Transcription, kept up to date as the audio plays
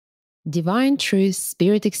Divine Truth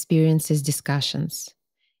Spirit Experiences discussions.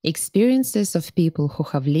 Experiences of people who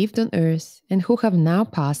have lived on earth and who have now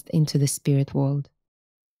passed into the spirit world.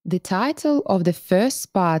 The title of the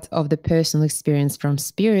first part of the personal experience from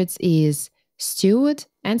spirits is Stuart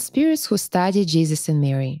and Spirits Who Study Jesus and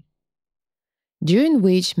Mary, during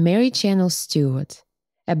which Mary channels Stuart,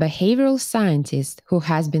 a behavioral scientist who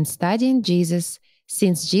has been studying Jesus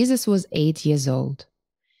since Jesus was 8 years old,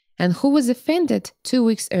 and who was offended 2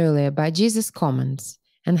 weeks earlier by Jesus' comments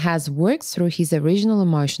and has worked through his original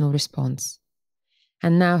emotional response,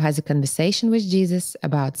 and now has a conversation with Jesus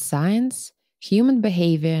about science, human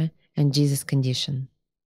behavior, and Jesus' condition.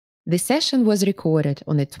 The session was recorded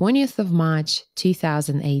on the 20th of March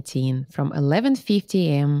 2018 from 11:50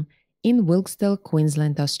 a.m. in Wilkesdale,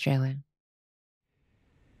 Queensland, Australia.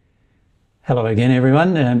 Hello again,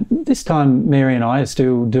 everyone. This time Mary and I are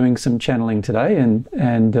still doing some channeling today,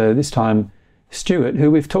 and this time Stuart, who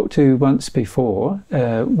we've talked to once before,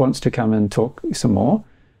 wants to come and talk some more,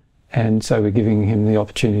 and so we're giving him the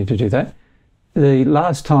opportunity to do that. The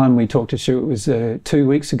last time we talked to Stuart was 2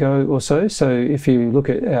 weeks ago or so, so if you look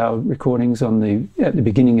at our recordings at the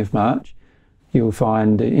beginning of March, you'll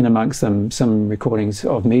find in amongst them some recordings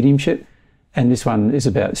of mediumship. And this one is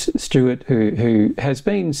about Stuart, who has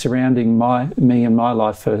been surrounding me and my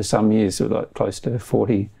life for some years, like close to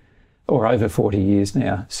 40 or over 40 years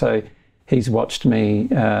now. So he's watched me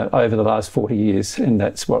over the last 40 years, and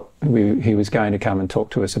that's what he was going to come and talk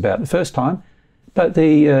to us about the first time. But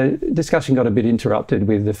the discussion got a bit interrupted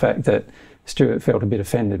with the fact that Stuart felt a bit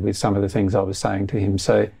offended with some of the things I was saying to him.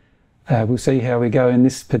 So we'll see how we go in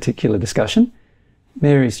this particular discussion.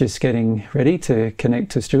 Mary's just getting ready to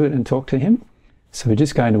connect to Stuart and talk to him. So we're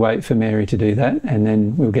just going to wait for Mary to do that, and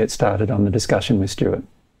then we'll get started on the discussion with Stuart.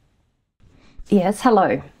 Yes,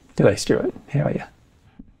 hello. G'day, Stuart. How are you?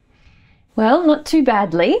 Well, not too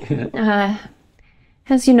badly.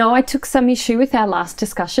 As you know, I took some issue with our last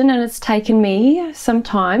discussion, and it's taken me some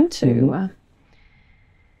time to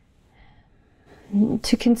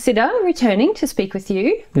consider returning to speak with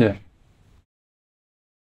you. Yeah.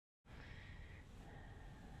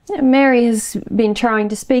 Mary has been trying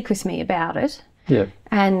to speak with me about it. Yeah.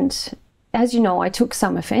 And as you know, I took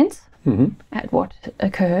some offence at what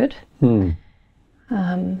occurred. You'll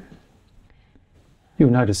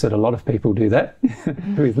notice that a lot of people do that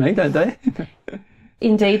with me, don't they?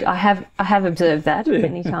 Indeed, I have observed that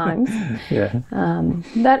many times. Yeah.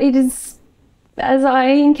 That it is, as I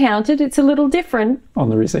encountered, it's a little different. On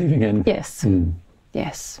the receiving end. Yes.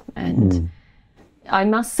 Yes. And I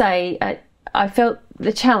must say, I felt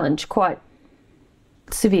the challenge quite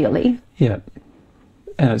severely. Yeah.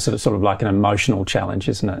 And it's sort of like an emotional challenge,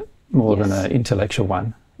 isn't it? More than an intellectual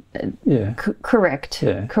one. Yeah. Correct.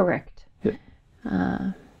 Yeah. Correct. Yeah.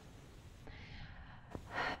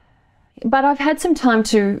 But I've had some time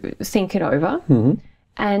to think it over,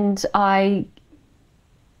 and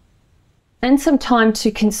some time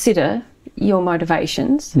to consider your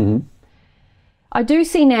motivations. I do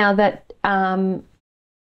see now that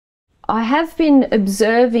I have been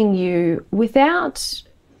observing you without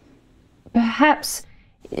perhaps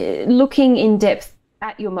looking in depth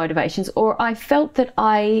at your motivations, or I felt that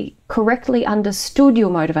I correctly understood your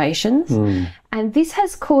motivations, and this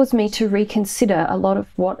has caused me to reconsider a lot of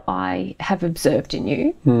what I have observed in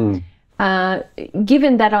you,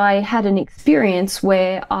 given that I had an experience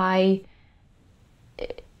where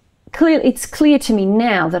it's clear to me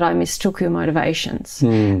now that I mistook your motivations.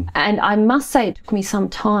 And I must say it took me some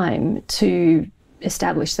time to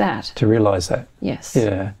establish that. To realise that. Yes.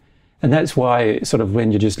 Yeah. And that's why sort of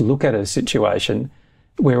when you just look at a situation,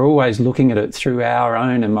 we're always looking at it through our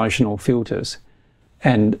own emotional filters.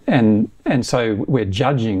 And so we're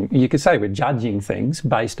judging, you could say we're judging things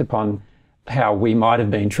based upon how we might have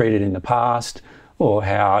been treated in the past, or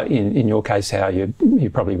how, in your case, how you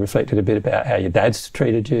probably reflected a bit about how your dad's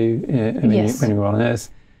treated you when you were on Earth,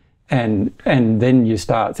 and then you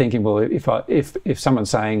start thinking, well, if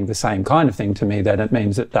someone's saying the same kind of thing to me, then it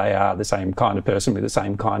means that they are the same kind of person with the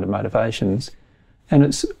same kind of motivations, and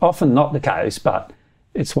it's often not the case, but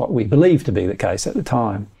it's what we believe to be the case at the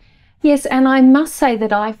time. Yes, and I must say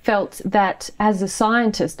that I felt that as a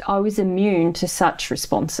scientist, I was immune to such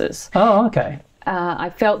responses. Oh, okay. I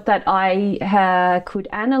felt that I could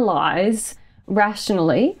analyse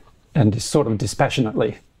rationally. And just sort of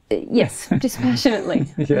dispassionately. Yes, dispassionately.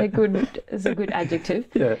 Yeah. Is a good adjective.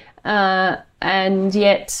 Yeah. And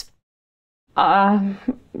yet, part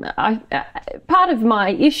of my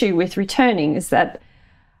issue with returning is that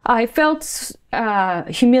I felt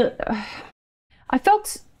I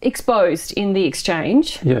felt exposed in the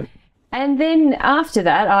exchange. Yeah. And then after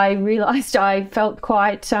that, I realised I felt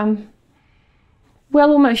quite,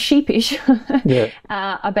 well, almost sheepish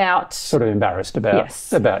about... Sort of embarrassed about,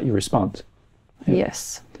 yes. about your response. Yeah.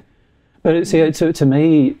 Yes. But to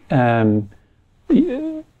me, a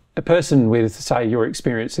person with, say, your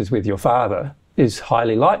experiences with your father is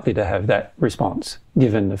highly likely to have that response,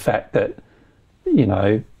 given the fact that, you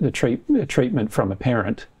know, the treatment from a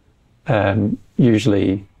parent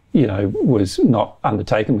usually, you know, was not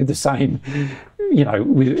undertaken with the same, you know,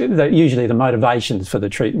 usually the motivations for the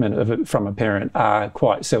treatment of it from a parent are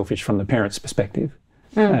quite selfish from the parent's perspective.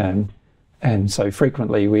 And so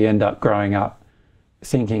frequently we end up growing up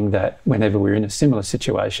thinking that whenever we're in a similar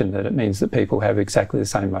situation, that it means that people have exactly the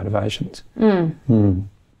same motivations.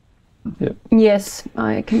 Yep. Yes,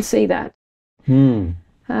 I can see that. The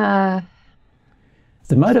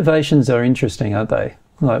motivations are interesting, aren't they?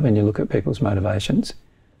 Like when you look at people's motivations.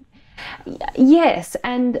 Yes,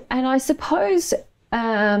 and I suppose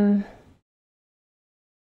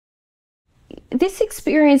this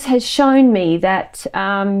experience has shown me that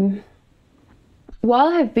while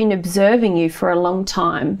I have been observing you for a long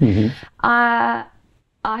time, I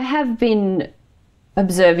have been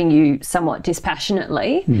observing you somewhat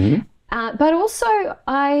dispassionately, but also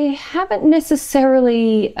I haven't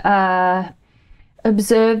necessarily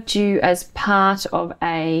observed you as part of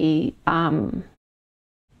I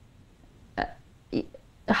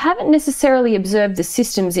haven't necessarily observed the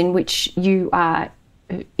systems in which you are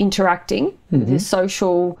interacting, the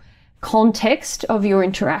social context of your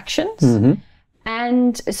interactions.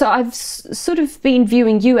 And so I've sort of been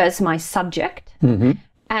viewing you as my subject,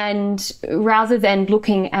 and rather than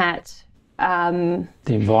looking at the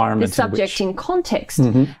environment, the subject in context.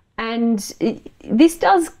 And this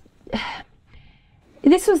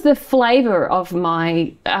was the flavour of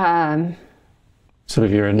my sort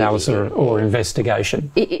of your analysis or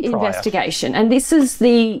investigation. Investigation, and this is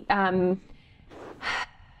the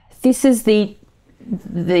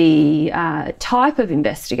type of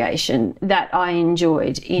investigation that I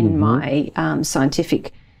enjoyed in my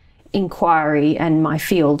scientific inquiry and my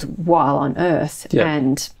field while on Earth.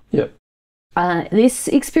 And this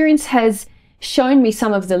experience has shown me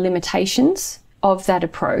some of the limitations of that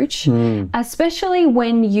approach, especially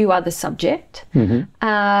when you are the subject.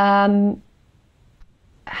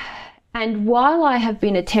 And while I have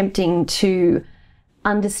been attempting to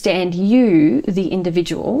understand you, the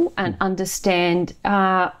individual, and understand,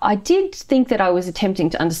 I did think that I was attempting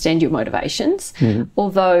to understand your motivations,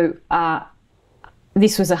 although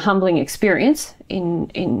this was a humbling experience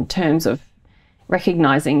in terms of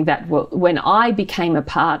recognizing that when I became a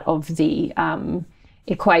part of the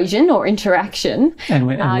equation or interaction. And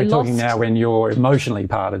we're talking now when you're emotionally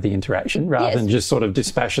part of the interaction rather than just sort of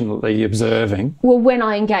dispassionately observing. Well, when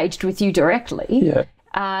I engaged with you directly,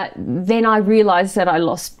 then I realised that I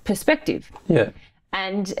lost perspective.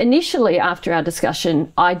 And initially, after our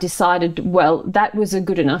discussion, I decided, well, that was a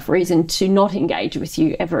good enough reason to not engage with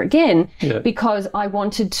you ever again, because I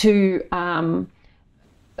wanted to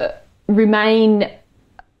remain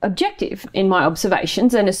objective in my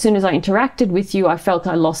observations. And as soon as I interacted with you, I felt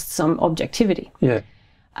I lost some objectivity. But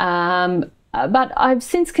I've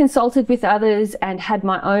since consulted with others and had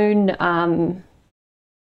my own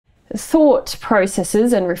thought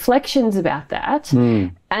processes and reflections about that,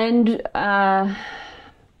 and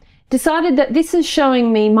decided that this is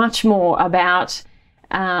showing me much more about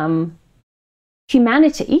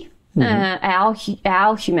humanity, our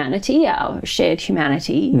humanity, our shared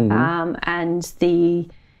humanity, and the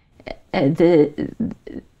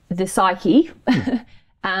psyche,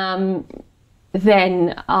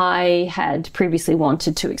 than I had previously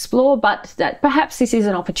wanted to explore, but that perhaps this is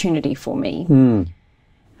an opportunity for me.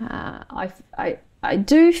 I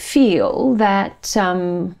do feel that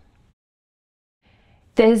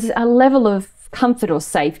there's a level of comfort or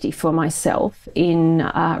safety for myself in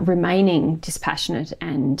remaining dispassionate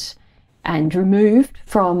and removed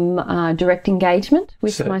from direct engagement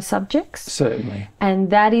with my subjects. Certainly. And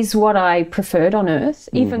that is what I preferred on Earth,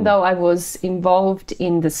 even though I was involved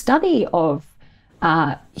in the study of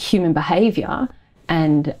human behaviour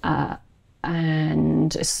and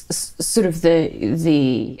sort of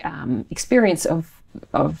the experience of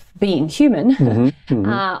being human.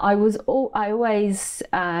 I always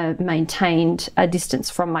maintained a distance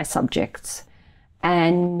from my subjects,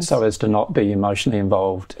 and so as to not be emotionally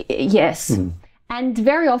involved. Yes, and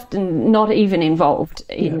very often not even involved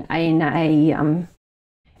in a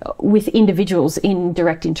with individuals in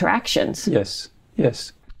direct interactions. Yes.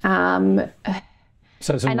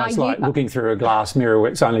 So it's almost like looking through a glass mirror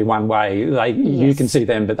where it's only one way. You can see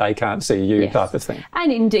them, but they can't see you, type of thing.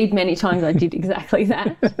 And indeed, many times I did exactly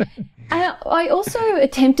that. I also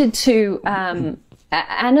attempted to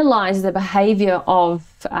analyse the behaviour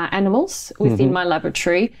of animals within my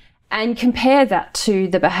laboratory and compare that to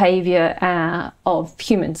the behaviour of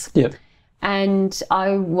humans. Yep. And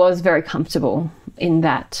I was very comfortable in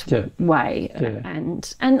that way.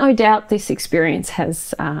 And no doubt this experience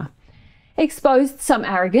has exposed some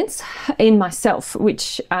arrogance in myself,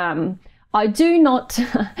 which I do not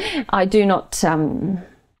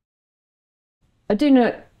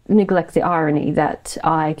neglect the irony that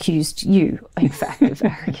I accused you, in fact, of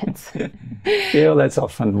arrogance. Yeah, well, that's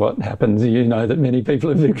often what happens. You know that many people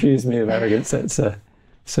have accused me of arrogance. That's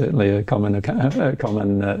certainly a common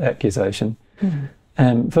accusation.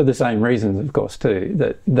 For the same reasons, of course, too,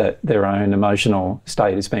 that their own emotional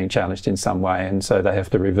state is being challenged in some way, and so they have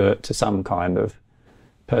to revert to some kind of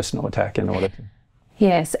personal attack in order to...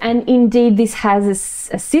 Yes, and indeed this has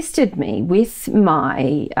assisted me with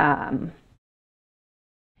my...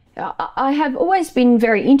 I have always been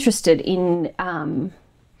very interested in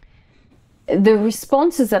the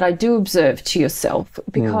responses that I do observe to yourself,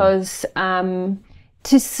 because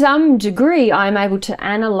to some degree I'm able to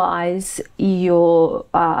analyse your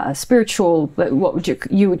spiritual, what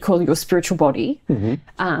you would call your spiritual body,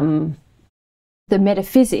 the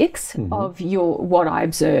metaphysics of what I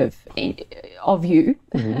observe of you,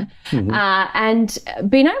 and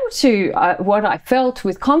being able to, what I felt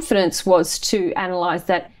with confidence was to analyse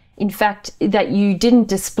that, in fact, that you didn't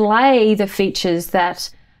display the features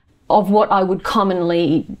of what I would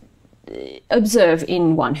commonly observe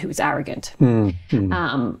in one who is arrogant. Then,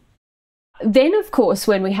 of course,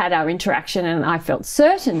 when we had our interaction and I felt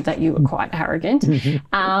certain that you were quite arrogant,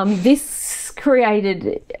 this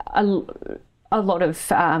created a lot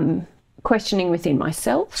of questioning within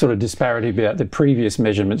myself. Sort of disparity about the previous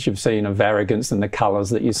measurements you've seen of arrogance and the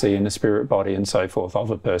colours that you see in the spirit body and so forth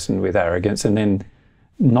of a person with arrogance, and then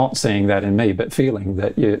not seeing that in me, but feeling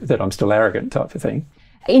that I'm still arrogant, type of thing.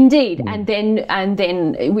 Indeed, and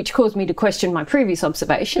then which caused me to question my previous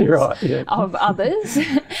observations of others,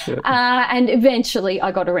 and eventually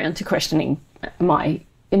I got around to questioning my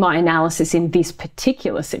analysis in this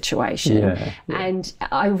particular situation, and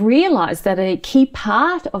I realised that a key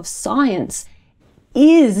part of science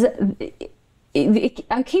is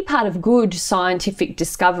a key part of good scientific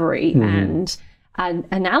discovery and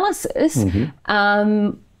analysis.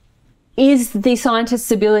 Is the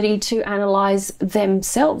scientist's ability to analyse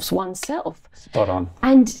themselves, oneself. Spot on.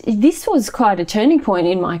 And this was quite a turning point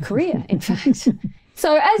in my career, in fact.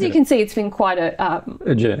 So as you can see, it's been quite a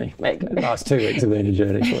journey. The last 2 weeks have been a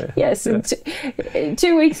journey for you. Yes,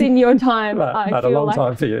 2 weeks in your time. But a long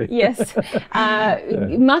time for you. Yes.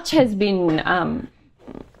 Much has been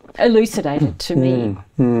elucidated to me.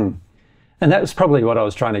 And that was probably what I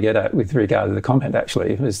was trying to get at with regard to the comment,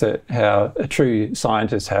 actually, is that how a true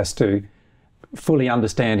scientist has to fully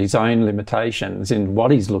understand his own limitations in what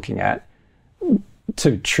he's looking at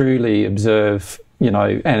to truly observe,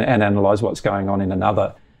 and analyse what's going on in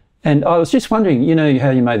another. And I was just wondering, how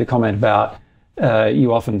you made the comment about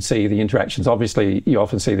you often see the interactions. Obviously, you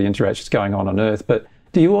often see the interactions going on Earth, but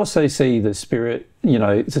do you also see the spirit,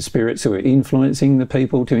 the spirits who are influencing the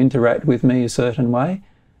people to interact with me a certain way?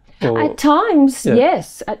 At times,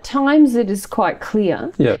 yes. At times it is quite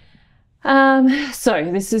clear. Yeah.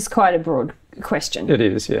 So this is quite a broad question. It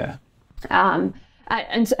is, yeah. And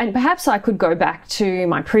perhaps I could go back to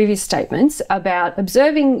my previous statements about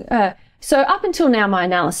observing. So up until now, my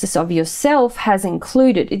analysis of yourself has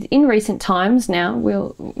included, in recent times now,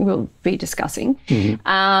 we'll be discussing,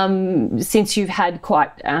 since you've had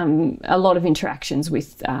quite a lot of interactions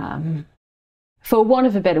with, for want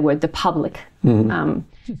of a better word, the public.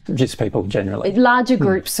 Just people generally. Larger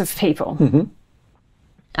groups of people.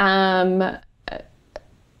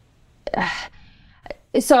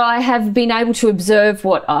 So I have been able to observe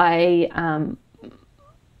a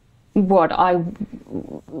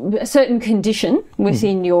certain condition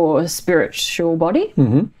within your spiritual body,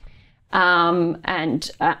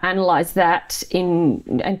 and analyse that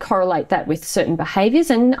and correlate that with certain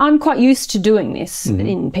behaviours. And I'm quite used to doing this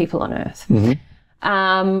in people on Earth.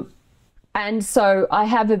 And so I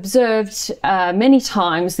have observed many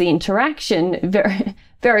times the interaction very,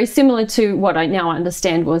 very similar to what I now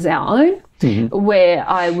understand was our own, where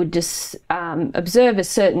I would just observe a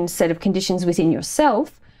certain set of conditions within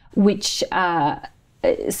yourself, which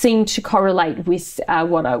seem to correlate with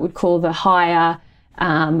what I would call the higher...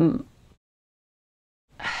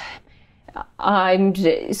 I'm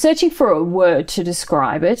searching for a word to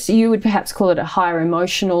describe it. You would perhaps call it a higher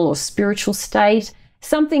emotional or spiritual state.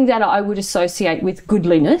 something that I would associate with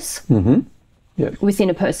goodliness Yep. within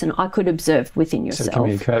a person, I could observe within So yourself. can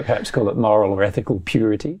we perhaps call it moral or ethical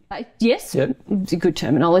purity? Yes, Yep. it's a good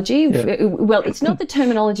terminology. Yep. Well, it's not the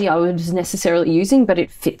terminology I was necessarily using, but it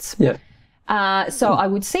fits. Yeah. So I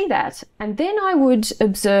would see that. And then I would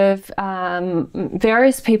observe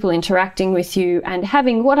various people interacting with you and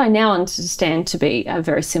having what I now understand to be a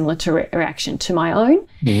very similar reaction to my own.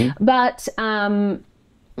 But, and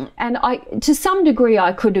to some degree,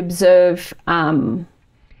 I could observe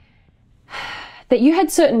that you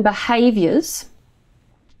had certain behaviours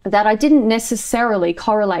that I didn't necessarily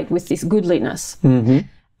correlate with this goodliness.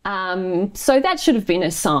 So that should have been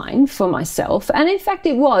a sign for myself. And in fact,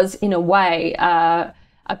 it was, in a way, a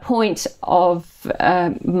point of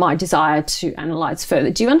my desire to analyse further.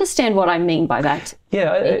 Do you understand what I mean by that?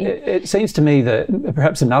 Yeah, it seems to me that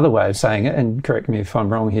perhaps another way of saying it, and correct me if I'm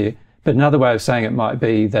wrong here, but another way of saying it might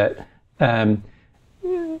be that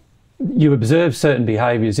you observe certain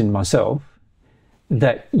behaviours in myself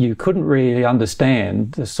that you couldn't really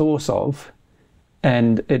understand the source of,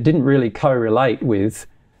 and it didn't really correlate with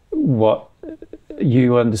what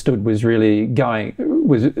you understood was really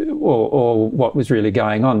or what was really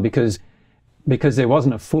going on, because there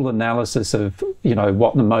wasn't a full analysis of, you know,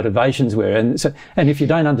 what the motivations were. And if you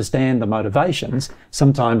don't understand the motivations,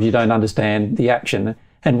 sometimes you don't understand the action.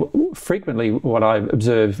 And frequently what I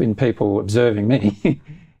observe in people observing me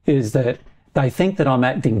is that they think that I'm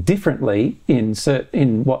acting differently in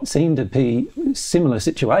what seem to be similar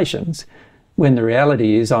situations, when the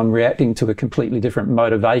reality is I'm reacting to a completely different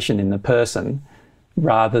motivation in the person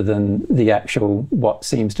rather than the actual what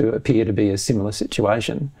seems to appear to be a similar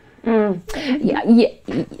situation.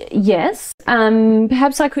 Yes.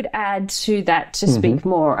 Perhaps I could add to that to speak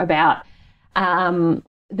more about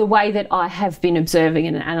the way that I have been observing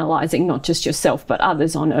and analysing not just yourself but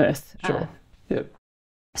others on Earth. Sure. Yep.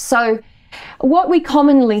 So what we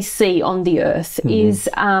commonly see on the Earth is,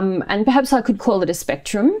 and perhaps I could call it a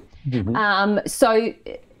spectrum. So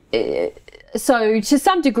to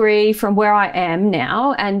some degree, from where I am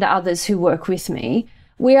now and others who work with me,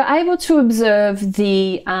 we are able to observe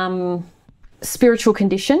the spiritual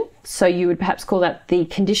condition. So you would perhaps call that the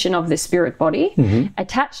condition of the spirit body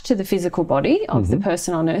attached to the physical body of the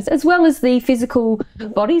person on Earth, as well as the physical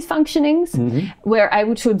body's functionings. We're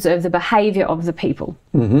able to observe the behaviour of the people.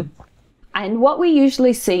 And what we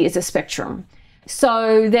usually see is a spectrum.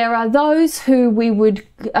 So there are those who we would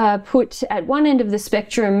put at one end of the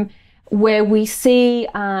spectrum where we see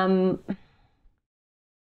a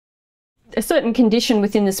certain condition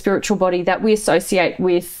within the spiritual body that we associate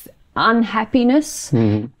with unhappiness,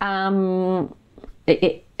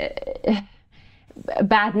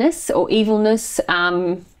 badness or evilness.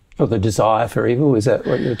 Or the desire for evil, is that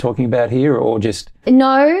what you're talking about here, or just...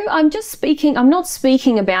 No, I'm not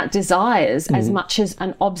speaking about desires as much as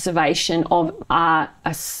an observation of a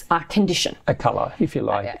condition. A colour, if you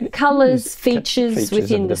like. Colours, features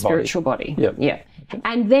within the spiritual body. Yep. Yeah. Okay.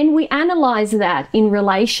 And then we analyse that in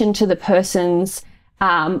relation to the person's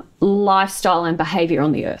lifestyle and behaviour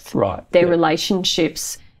on the Earth. Right. Their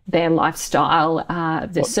relationships, their lifestyle,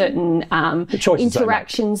 the certain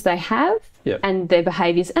interactions they have, and their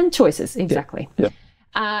behaviours and choices, exactly. Yep.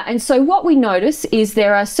 And so what we notice is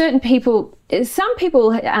there are certain people, some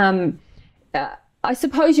people, I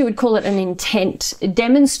suppose you would call it an intent,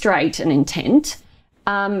 demonstrate an intent.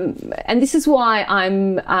 And this is why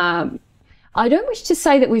I don't wish to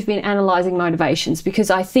say that we've been analysing motivations, because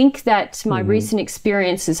I think that my recent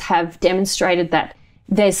experiences have demonstrated that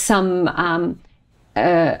there's some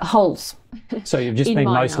holes. So you've just been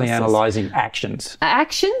mostly analysing actions.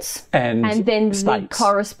 Actions and then states. the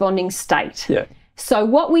corresponding state. Yeah. So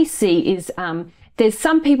what we see is there's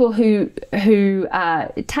some people who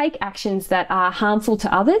take actions that are harmful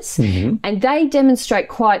to others, and they demonstrate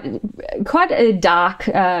quite a dark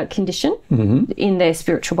condition in their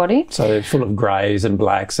spiritual body. So they're full of greys and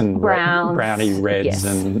blacks and browny reds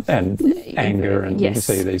and anger, and you can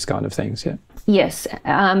see these kind of things. Yeah. Yes.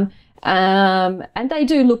 And they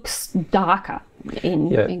do look darker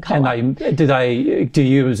in colour. And do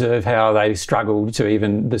you observe how they struggle to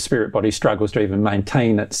the spirit body struggles to even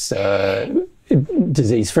maintain its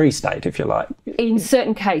disease-free state, if you like? In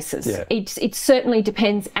certain cases, it certainly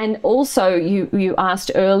depends. And also, you asked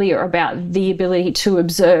earlier about the ability to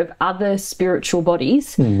observe other spiritual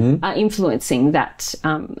bodies influencing that.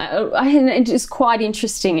 And it is quite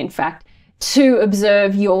interesting, in fact, to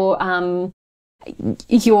observe your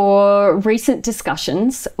recent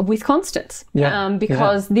discussions with Constance,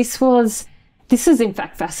 because this is in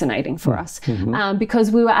fact fascinating for us, because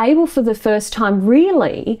we were able for the first time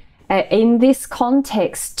really in this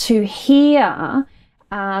context to hear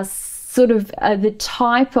sort of the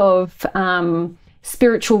type of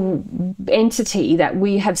spiritual entity that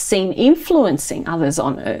we have seen influencing others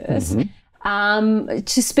on earth,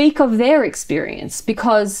 to speak of their experience,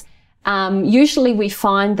 because usually we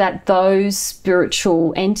find that those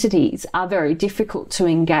spiritual entities are very difficult to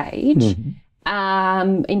engage.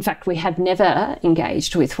 In fact, we have never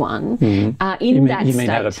engaged with one. You mean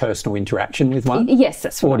have a personal interaction with one? Yes,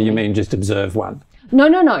 that's what Or do you mean just observe one? No,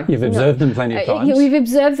 no, no. You've observed them plenty of times? We've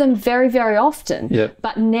observed them very, very often,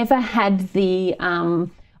 but never had the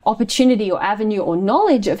opportunity or avenue or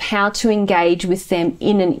knowledge of how to engage with them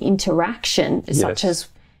in an interaction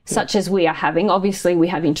such as we are having. Obviously, we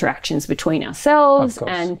have interactions between ourselves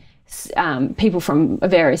and people from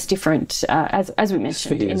various different, as we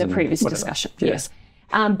mentioned spheres in the previous discussion. Yeah. Yes.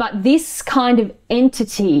 But this kind of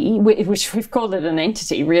entity, which we've called it an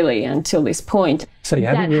entity really until this point. So you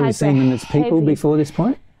haven't really seen them as people before this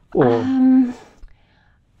point? Or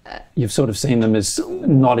you've sort of seen them as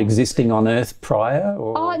not existing on Earth prior?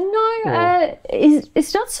 Or, no,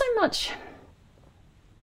 it's not so much.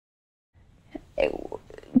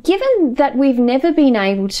 Given that we've never been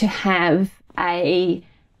able to have a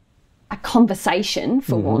conversation,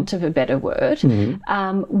 for want of a better word,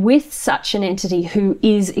 with such an entity who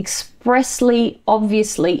is expressly,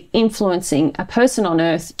 obviously influencing a person on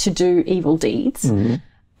Earth to do evil deeds,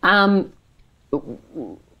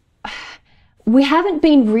 we haven't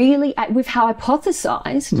been really, we've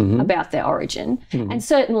hypothesized about their origin, and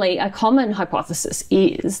certainly a common hypothesis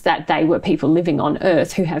is that they were people living on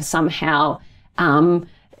Earth who have somehow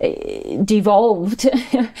devolved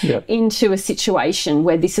into a situation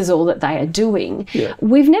where this is all that they are doing.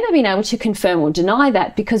 We've never been able to confirm or deny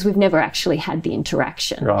that because we've never actually had the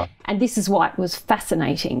interaction. And this is why it was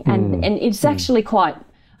fascinating. And it's actually quite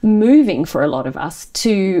moving for a lot of us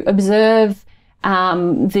to observe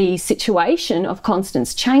the situation of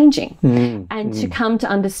Constance changing and to come to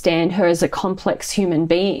understand her as a complex human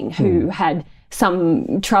being who had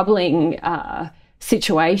some troubling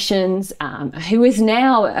situations, who is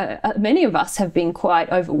now, many of us have been quite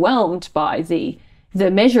overwhelmed by the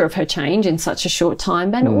measure of her change in such a short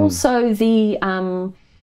time, and also the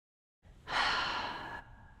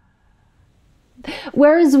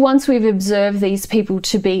whereas once we've observed these people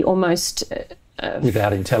to be almost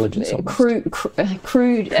without intelligence, crude,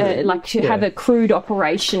 like to have a crude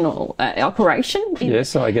operational operation.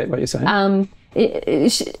 Yes, I get what you're saying.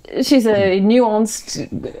 She's a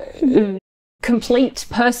nuanced, complete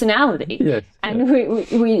personality, and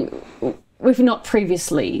we've not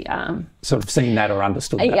previously sort of seen that or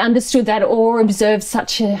understood that or observed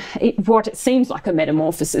such what it seems like a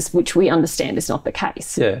metamorphosis, which we understand is not the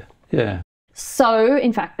case. So,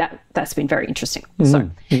 in fact, that's been very interesting. So,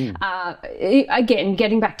 again,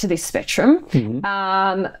 getting back to this spectrum,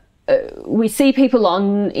 we see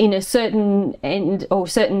people in a certain end or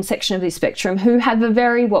certain section of this spectrum who have a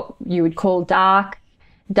very, what you would call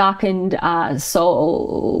darkened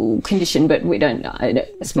soul condition, but we don't know.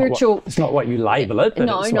 Spiritual. It's not what you label it. But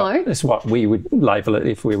it's what we would label it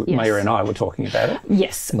if Mary and I were talking about it.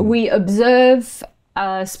 Yes, we observe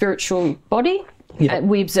a spiritual body.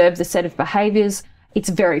 We observe the set of behaviours. It's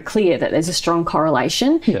very clear that there's a strong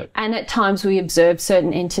correlation. And at times we observe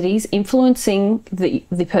certain entities influencing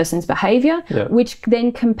the person's behaviour, which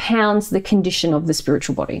then compounds the condition of the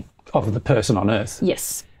spiritual body. Of the person on Earth.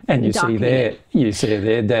 Yes. And you see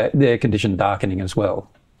their condition darkening as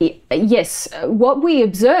well. Yes. What we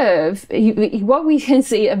observe, what we can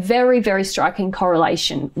see a very, very striking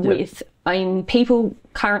correlation with in people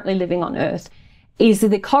currently living on Earth is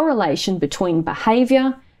the correlation between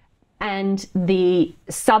behaviour and the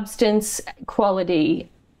substance, quality,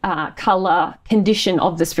 colour, condition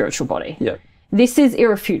of the spiritual body. This is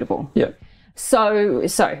irrefutable. So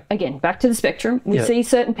again, back to the spectrum, we see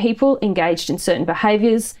certain people engaged in certain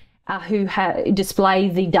behaviours who display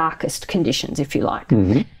the darkest conditions, if you like.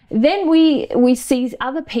 Then we see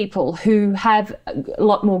other people who have a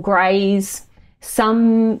lot more greys,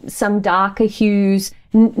 some darker hues,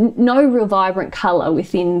 no real vibrant colour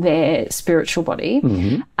within their spiritual body.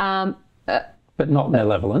 But not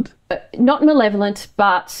malevolent. Not malevolent,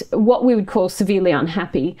 but what we would call severely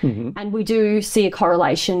unhappy. And we do see a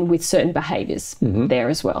correlation with certain behaviours there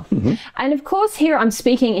as well. And of course, here I'm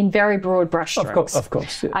speaking in very broad brushstrokes. Of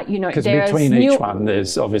course. Because between each one,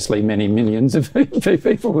 there's obviously many millions of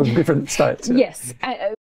people with different states. Yes.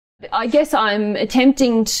 I guess I'm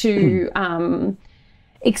attempting to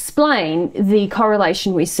explain the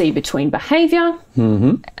correlation we see between behaviour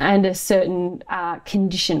and a certain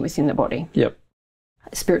condition within the body.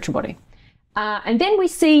 Spiritual body. And then we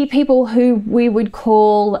see people who we would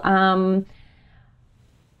call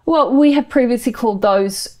Well, we have previously called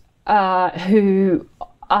those who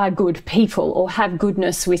are good people or have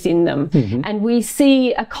goodness within them. And we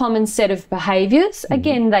see a common set of behaviours.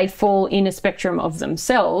 Again, they fall in a spectrum of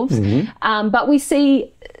themselves, but we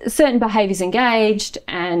see certain behaviours engaged,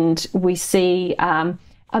 and we see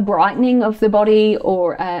a brightening of the body,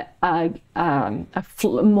 or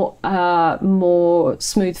more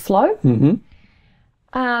smooth flow.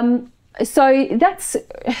 So that's,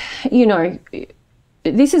 you know,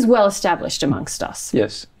 this is well established amongst us.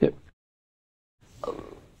 Yes. Yep.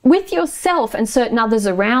 With yourself and certain others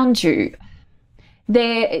around you,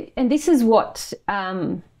 and this is what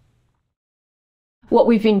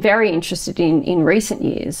we've been very interested in recent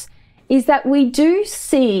years, is that we do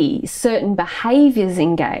see certain behaviours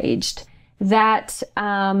engaged that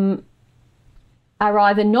are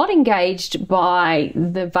either not engaged by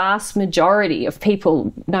the vast majority of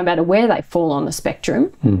people, no matter where they fall on the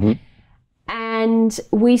spectrum. And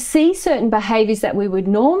we see certain behaviours that we would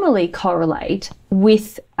normally correlate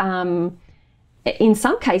with, in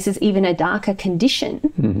some cases, even a darker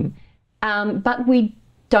condition. But we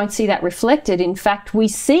don't see that reflected. In fact, we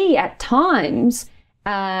see at times,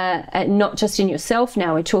 not just in yourself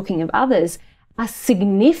now, we're talking of others, a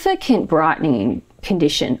significant brightening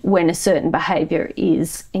condition when a certain behaviour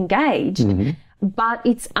is engaged. But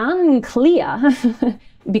it's unclear,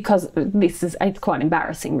 because it's quite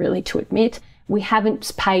embarrassing really to admit, we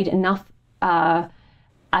haven't paid enough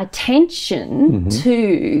attention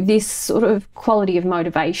to this sort of quality of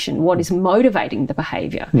motivation, what is motivating the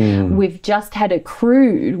behaviour. We've just had a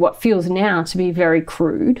crude, what feels now to be very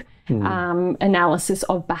crude, analysis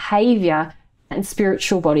of behaviour and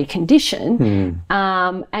spiritual body condition,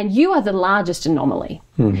 and you are the largest anomaly.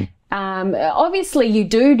 Obviously, you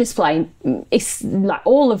do display like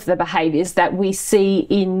all of the behaviours that we see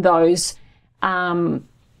in those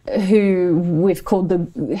who we've called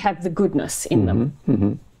have the goodness in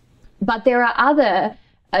them. But there are other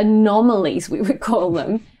anomalies, we would call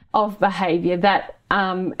them, of behaviour that,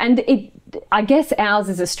 I guess ours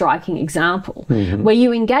is a striking example, where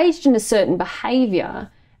you engaged in a certain behaviour.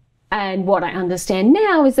 And what I understand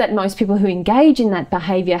now is that most people who engage in that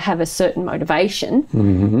behaviour have a certain motivation.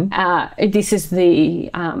 This is the,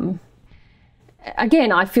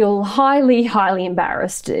 again, I feel highly, highly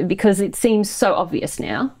embarrassed because it seems so obvious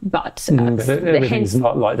now. But, but everything's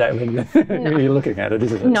not like that when you're looking at it,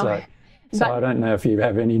 is it? No. So I don't know if you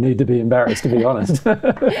have any need to be embarrassed, to be honest.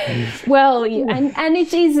 Well, and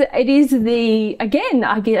it is the, again,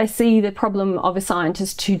 I see the problem of a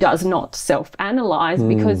scientist who does not self-analyse,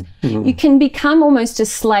 because you can become almost a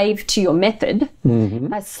slave to your method,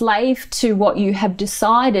 a slave to what you have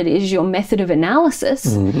decided is your method of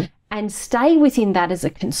analysis, and stay within that as a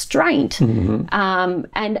constraint. And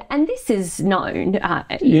this is known.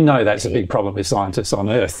 You know that's a big problem with scientists on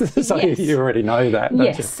Earth. So yes. You already know that, don't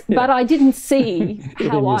yes, you? But I didn't see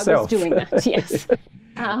how I was doing that. Yes.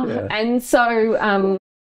 And so,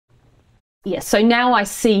 so now I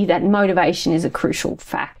see that motivation is a crucial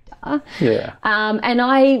factor. Yeah. And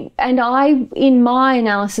I, in my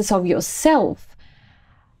analysis of yourself,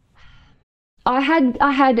 I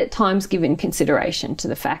had at times given consideration to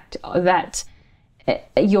the fact that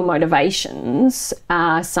your motivations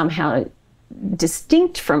are somehow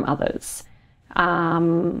distinct from others,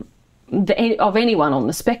 of anyone on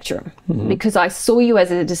the spectrum, because I saw you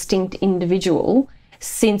as a distinct individual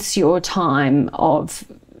since your time of,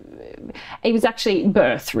 it was actually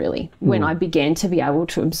birth really, when I began to be able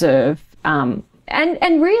to observe, and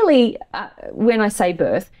really when I say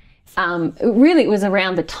birth, really it was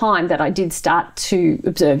around the time that I did start to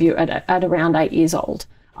observe you at around 8 years old.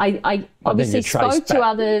 I obviously spoke to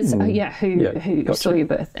others who saw your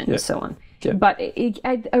birth and so on. Yeah. But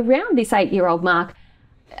around this 8-year-old mark,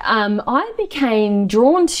 I became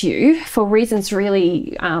drawn to you for reasons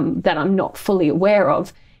really that I'm not fully aware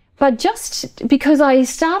of, but just because I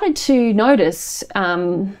started to notice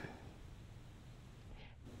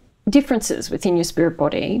differences within your spirit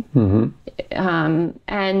body, and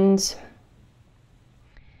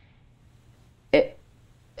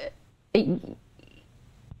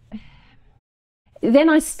then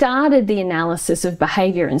I started the analysis of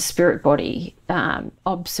behaviour and spirit body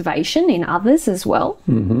observation in others as well,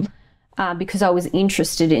 because I was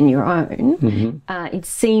interested in your own. It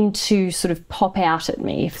seemed to sort of pop out at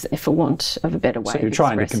me, if for want of a better way. So you're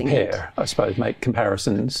trying to compare, I suppose, make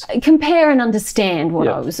comparisons. Compare and understand what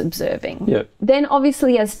I was observing. Then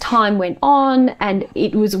obviously as time went on, and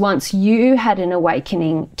it was once you had an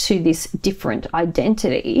awakening to this different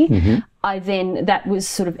identity, that was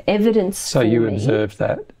sort of evidence for me. So you observed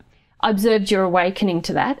that? I observed your awakening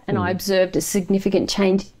to that, and I observed a significant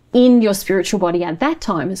change in your spiritual body at that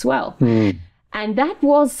time as well. And that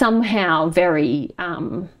was somehow very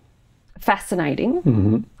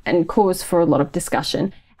fascinating and cause for a lot of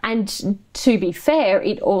discussion. And to be fair,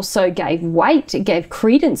 it also gave weight, it gave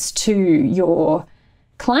credence to your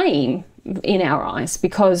claim in our eyes,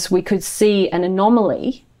 because we could see an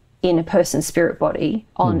anomaly in a person's spirit body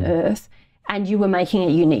on Earth, and you were making a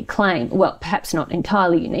unique claim. Well, perhaps not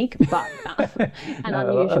entirely unique, but an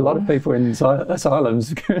unusual. A lot of people in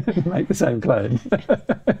asylums make the same claim.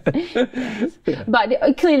 Yes.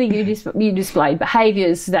 But clearly you displayed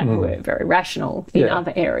behaviours that were very rational in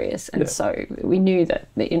other areas, and so we knew that,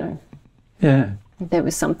 you know, there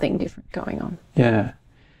was something different going on. Yeah.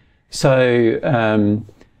 So,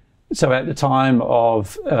 so at the time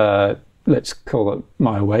of, let's call it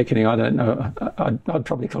my awakening, I don't know, I'd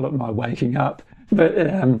probably call it my waking up, but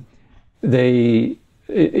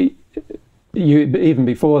even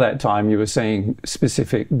before that time, you were seeing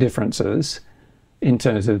specific differences in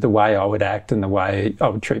terms of the way I would act and the way I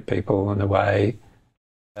would treat people and the way,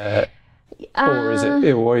 or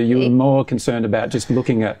are you more concerned about just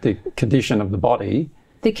looking at the condition of the body?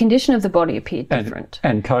 The condition of the body appeared different.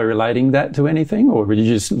 And correlating that to anything, or were you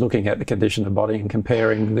just looking at the condition of the body and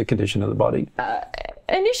comparing the condition of the body?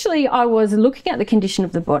 Initially, I was looking at the condition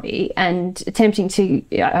of the body and attempting to,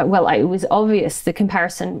 well, it was obvious the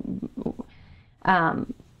comparison,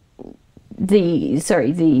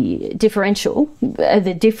 the differential,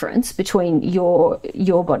 the difference between your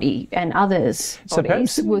body and others'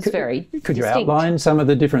 bodies was very distinct. Could you outline some of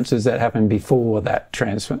the differences that happened before that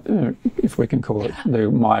transfer, if we can call it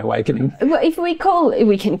my awakening? Well, we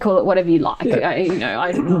can call it whatever you like. Yeah. You know,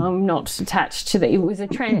 I'm not attached to that. It was a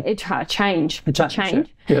change.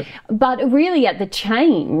 Yeah. But really, at the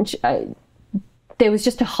change, there was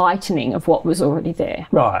just a heightening of what was already there.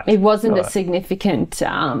 Right. It wasn't a significant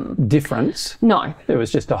difference. No. It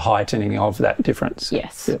was just a heightening of that difference.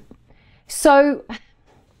 Yes. Yep. So,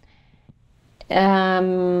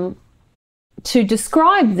 to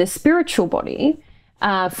describe the spiritual body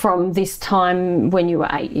from this time when you were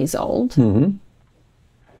 8 years old,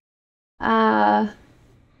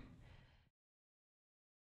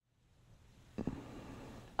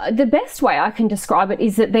 the best way I can describe it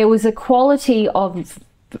is that there was a quality of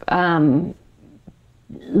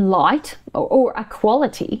light, or a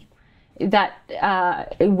quality that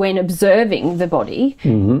when observing the body,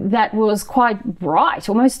 that was quite bright,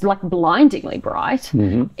 almost like blindingly bright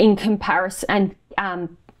in comparison,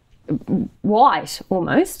 and white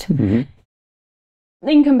almost, in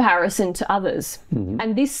comparison to others.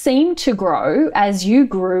 And this seemed to grow as you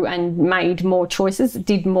grew and made more choices,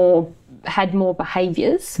 had more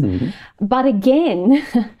behaviours. But again,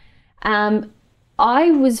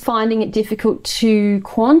 I was finding it difficult to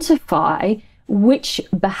quantify which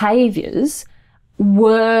behaviours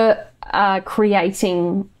were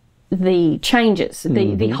creating the changes,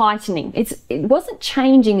 the heightening. It wasn't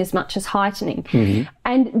changing as much as heightening.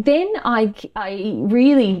 And then I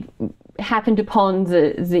really happened upon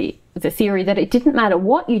the theory that it didn't matter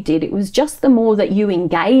what you did, it was just the more that you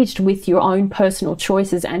engaged with your own personal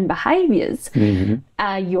choices and behaviours,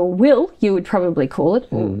 your will, you would probably call it,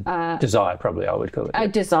 or desire, probably I would call it. A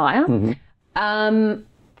desire,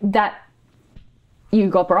 that you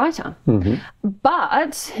got brighter.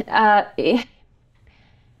 But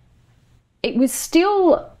it was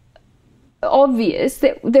still obvious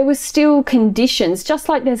that there were still conditions, just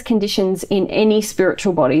like there's conditions in any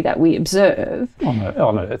spiritual body that we observe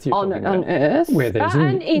on Earth, on Earth, where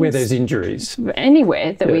there's injuries,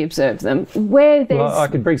 anywhere that we observe them, where there's. Well, I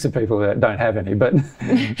could bring some people that don't have any, but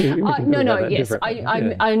yes,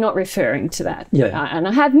 I'm not referring to that. And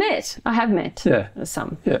I have met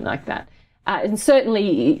some like that, and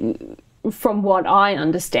certainly, from what I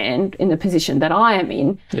understand in the position that I am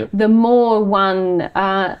in, the more one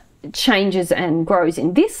changes and grows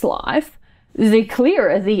in this life, the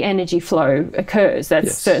clearer the energy flow occurs.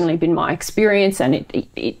 That's certainly been my experience, and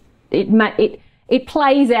it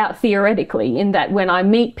plays out theoretically in that when I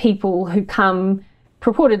meet people who come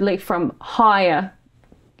purportedly from higher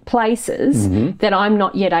places that I'm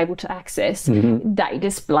not yet able to access, they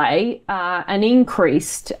display an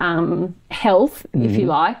increased health, if you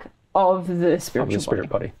like, of the spiritual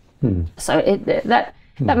body. So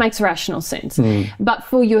that makes rational sense. But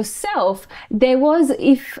for yourself, there was,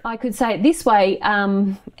 if I could say it this way,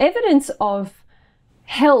 evidence of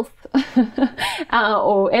health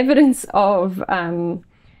or evidence of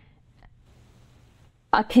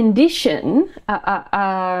a condition,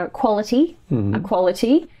 a quality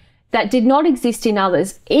that did not exist in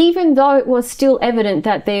others, even though it was still evident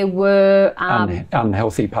that there were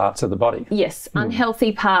unhealthy parts of the body. Yes,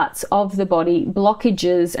 unhealthy parts of the body,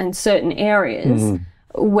 blockages and certain areas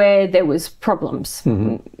where there was problems.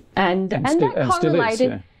 And that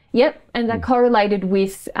correlated. Yep, and that correlated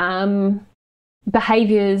with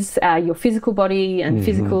behaviours, your physical body and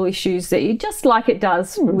physical issues, that you, just like it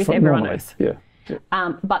does with everyone else.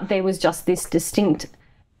 But there was just this distinct,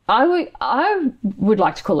 I would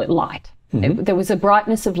like to call it light. There was a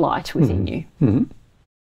brightness of light within you.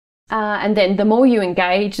 And then the more you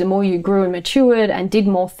engaged, the more you grew and matured and did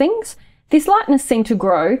more things, this lightness seemed to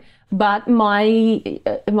grow. But my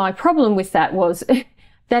problem with that was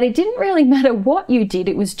that it didn't really matter what you did.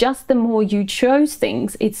 It was just the more you chose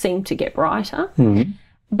things, it seemed to get brighter.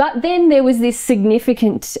 But then there was this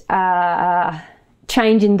significant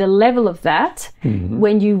change in the level of that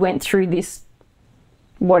when you went through this,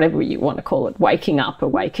 whatever you want to call it, waking up,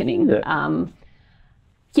 awakening.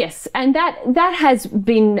 Yes, and that has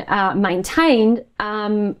been maintained,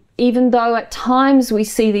 even though at times we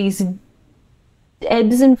see these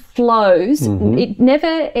ebbs and flows. It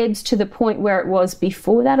never ebbs to the point where it was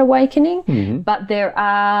before that awakening, but there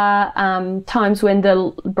are times when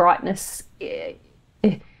the brightness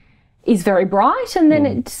is very bright, and then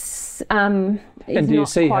it's and do you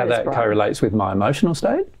see how that correlates with my emotional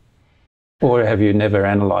state? Or have you never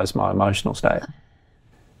analysed my emotional state?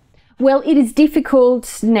 Well, it is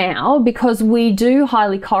difficult now because we do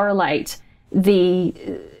highly correlate the...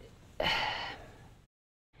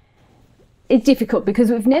 It's difficult because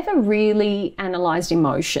we've never really analysed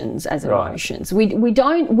emotions as emotions. We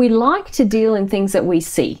like to deal in things that we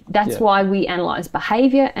see. That's why we analyse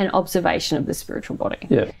behaviour and observation of the spiritual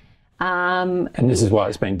body. And this is why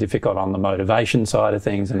it's been difficult on the motivation side of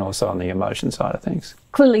things and also on the emotion side of things.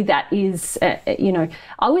 Clearly that is, you know,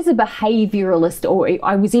 I was a behaviouralist, or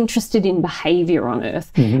I was interested in behaviour on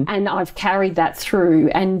earth, and I've carried that through.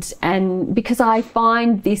 And because I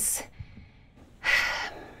find this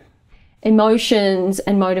emotions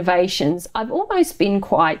and motivations, I've almost been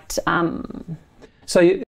quite...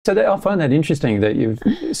 So I find that interesting that you've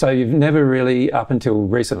never really, up until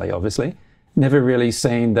recently obviously, never really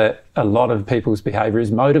seen that a lot of people's behaviour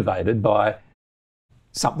is motivated by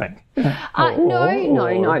something.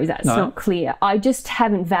 No, that's not clear. I just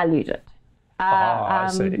haven't valued it. I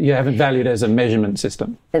see. You haven't valued it as a measurement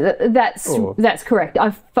system. That's correct.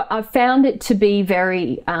 I've found it to be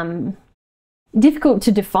very difficult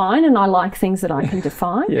to define, and I like things that I can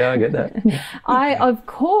define. Yeah, I get that. I, of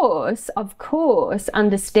course,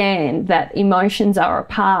 understand that emotions are a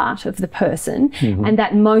part of the person and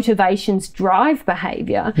that motivations drive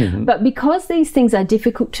behaviour. But because these things are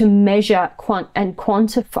difficult to measure and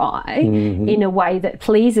quantify in a way that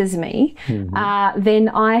pleases me, then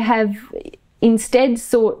I have instead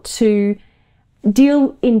sought to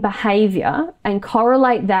deal in behaviour and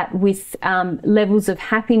correlate that with levels of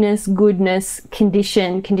happiness, goodness,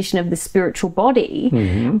 condition of the spiritual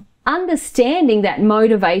body, understanding that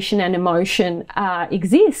motivation and emotion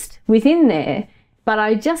exist within there, but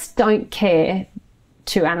I just don't care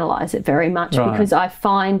to analyse it very much because I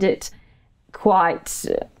find it quite...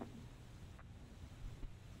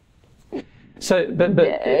 So, but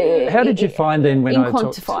how did you find then when I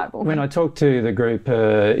talked to the group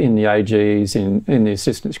in the AGs in the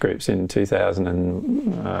assistance groups in 2000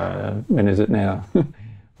 and when is it now?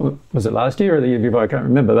 Was it last year or the year before? I can't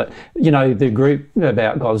remember. But you know, the group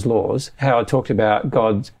about God's laws, how I talked about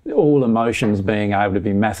God's all emotions being able to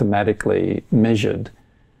be mathematically measured.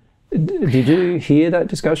 Did you hear that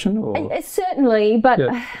discussion? Or? Certainly, but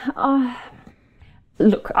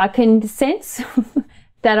look, I can sense.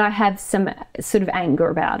 That I have some sort of anger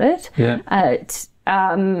about it.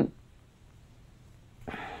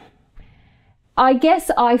 I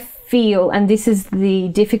guess I feel, and this is the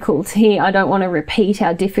difficulty, I don't want to repeat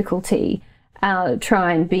our difficulty,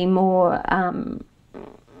 try and be more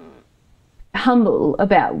humble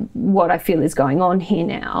about what I feel is going on here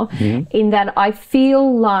now, in that I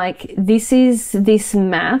feel like this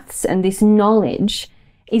maths and this knowledge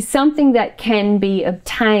is something that can be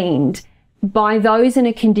obtained by those in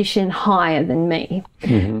a condition higher than me.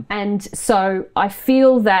 And so I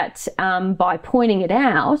feel that by pointing it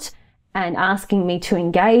out and asking me to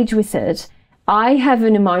engage with it, I have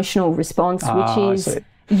an emotional response, which is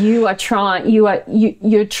you're trying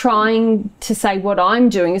to say what I'm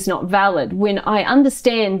doing is not valid, when I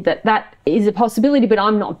understand that that is a possibility, but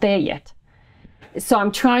I'm not there yet. So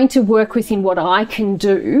I'm trying to work within what I can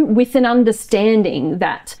do with an understanding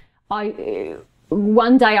that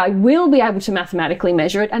one day I will be able to mathematically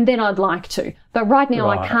measure it, and then I'd like to. But right now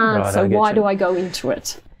I can't, so why do I go into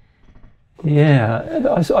it? Yeah,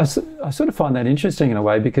 I sort of find that interesting in a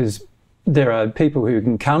way, because there are people who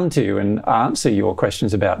can come to you and answer your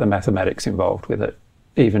questions about the mathematics involved with it,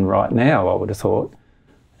 even right now, I would have thought.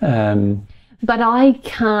 But I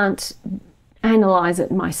can't analyse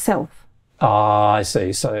it myself. Ah, I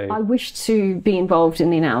see. So I wish to be involved in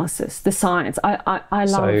the analysis, the science. I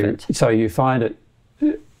love it. So you find it.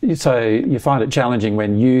 So you find it challenging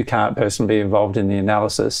when you can't personally be involved in the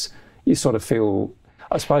analysis. You sort of feel,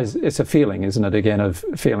 I suppose it's a feeling, isn't it? Again, of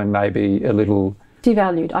feeling maybe a little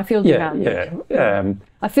devalued. I feel devalued. Yeah.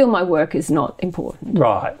 I feel my work is not important.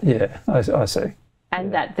 Right. Yeah. I see.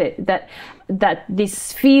 And that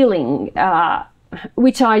this feeling,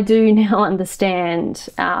 which I do now understand,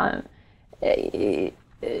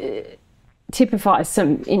 typifies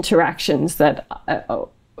some interactions that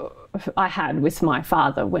I had with my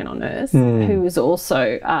father when on earth, who was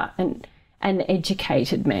also an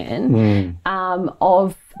educated man,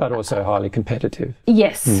 but also highly competitive.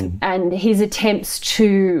 Yes, and his attempts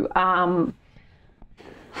to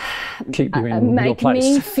keep you in your place.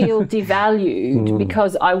 Make me feel devalued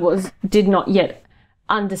because I did not yet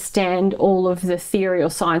understand all of the theory or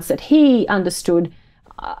science that he understood.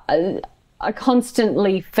 I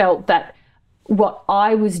constantly felt that what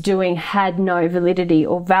I was doing had no validity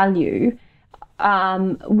or value,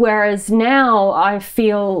 whereas now I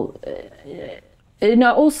feel,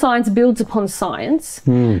 all science builds upon science,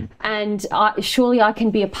 and surely I can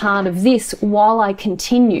be a part of this while I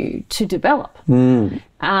continue to develop.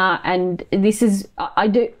 And this is, I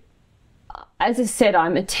do, as I said,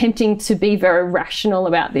 I'm attempting to be very rational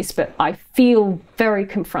about this, but I feel very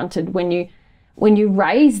confronted when you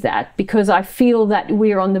raise that, because I feel that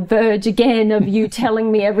we're on the verge again of you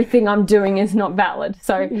telling me everything I'm doing is not valid.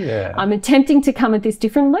 So I'm attempting to come at this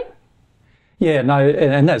differently. Yeah, no,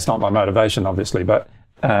 and that's not my motivation, obviously, but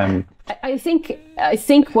I think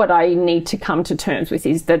what I need to come to terms with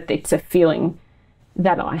is that it's a feeling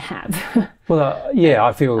that I have. Well,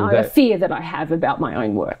 I feel a fear that I have about my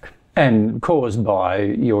own work, and caused by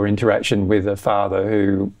your interaction with a father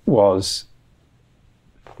who was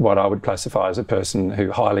what I would classify as a person who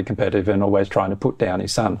highly competitive and always trying to put down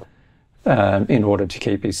his son, in order to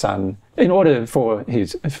keep his son, in order for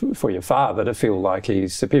your father to feel like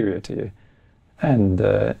he's superior to you. And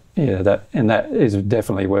that is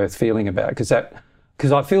definitely worth feeling about, because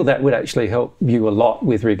I feel that would actually help you a lot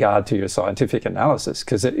with regard to your scientific analysis,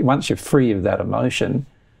 because once you're free of that emotion,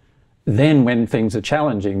 then when things are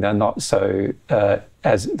challenging, they're not so they're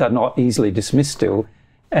not easily dismissed still,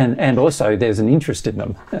 and also there's an interest in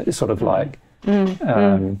them. It's sort of like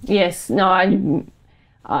yes, no,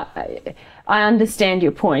 I understand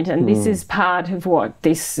your point, and this is part of what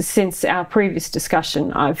since our previous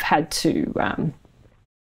discussion, I've had to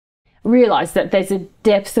realise that there's a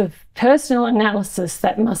depth of personal analysis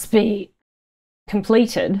that must be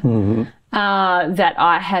completed that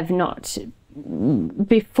I have not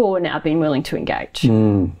before now been willing to engage.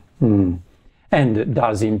 And it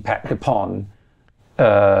does impact upon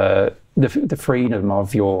the freedom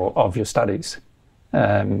of your studies.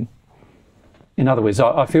 In other words,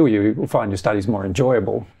 I feel you will find your studies more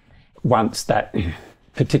enjoyable once those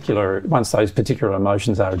particular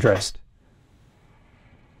emotions are addressed.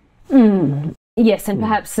 Yes, and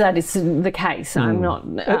perhaps that is the case. I'm not.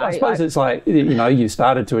 I suppose it's like, you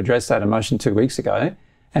started to address that emotion 2 weeks ago,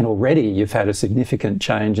 and already you've had a significant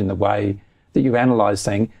change in the way that you analyse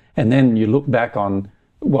things, and then you look back on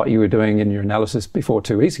what you were doing in your analysis before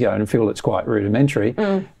 2 weeks ago and feel it's quite rudimentary.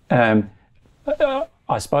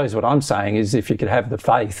 I suppose what I'm saying is, if you could have the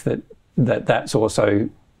faith that's also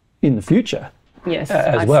in the future, as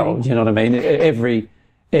well. See. You know what I mean?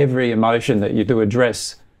 Every emotion that you do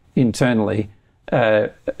address internally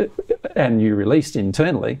and you released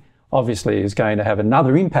internally, obviously is going to have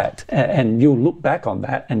another impact, and you'll look back on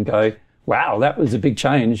that and go, wow, that was a big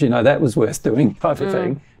change, that was worth doing, type of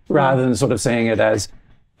thing, rather than sort of seeing it as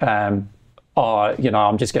I'm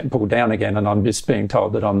just getting pulled down again, and I'm just being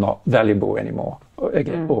told that I'm not valuable anymore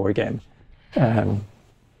again.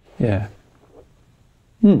 Yes,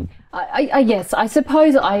 I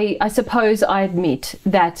suppose I admit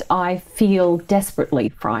that I feel desperately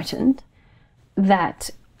frightened that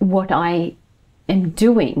what I am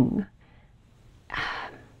doing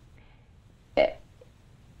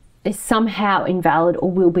is somehow invalid or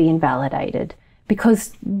will be invalidated,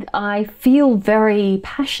 because I feel very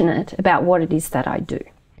passionate about what it is that I do.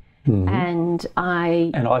 And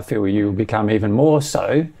I feel you become even more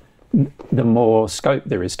so the more scope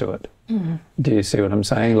there is to it. Do you see what I'm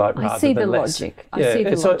saying? Like, I see the logic.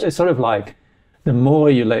 It's sort of like the more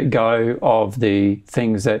you let go of the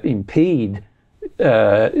things that impede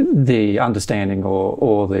the understanding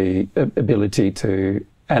or the ability to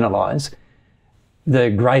analyse,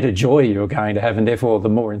 the greater joy you're going to have, and therefore the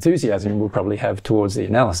more enthusiasm you'll probably have towards the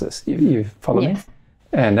analysis. You follow me?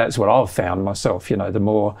 And that's what I've found myself. You know, the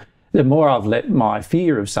more I've let my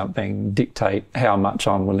fear of something dictate how much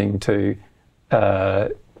I'm willing to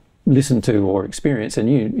listen to or experience. And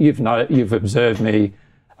you've observed me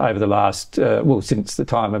over the last since the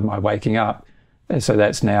time of my waking up. So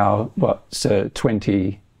that's now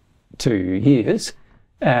 22 years.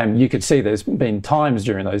 You could see there's been times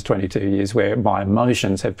during those 22 years where my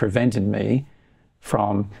emotions have prevented me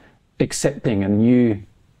from accepting a new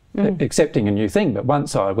thing. But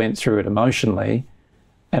once I went through it emotionally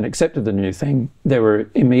and accepted the new thing, there were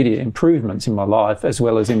immediate improvements in my life, as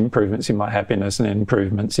well as improvements in my happiness and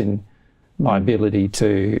improvements in my ability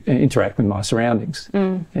to interact with my surroundings.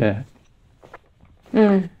 Yeah.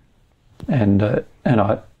 And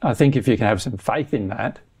I think if you can have some faith in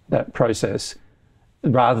that process,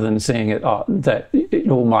 rather than seeing it that it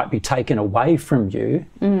all might be taken away from you,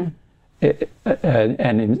 and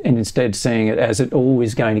instead seeing it as it all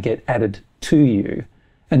is going to get added to you.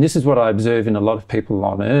 And this is what I observe in a lot of people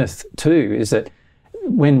on earth too, is that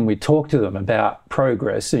when we talk to them about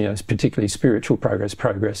progress, you know, particularly spiritual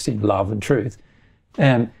progress in love and truth,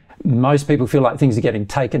 most people feel like things are getting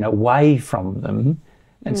taken away from them.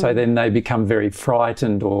 And so then they become very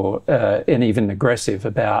frightened and even aggressive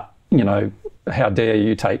about, you know, how dare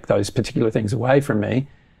you take those particular things away from me?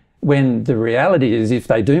 When the reality is, if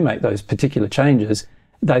they do make those particular changes,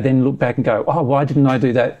 they then look back and go, oh, why didn't I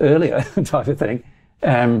do that earlier? type of thing.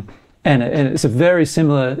 And it's a very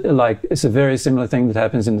similar thing that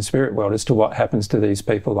happens in the spirit world as to what happens to these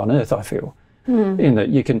people on earth, I feel. In that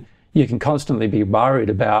you can constantly be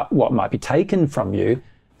worried about what might be taken from you,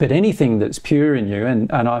 but anything that's pure in you,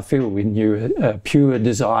 and I feel in you a pure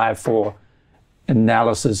desire for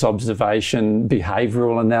analysis, observation,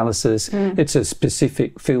 behavioural analysis. It's a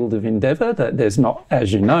specific field of endeavour that there's not,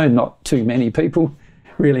 as you know, not too many people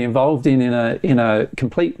really involved in a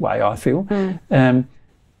complete way, I feel.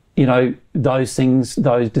 You know, those things,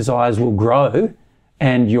 those desires will grow,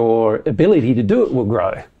 and your ability to do it will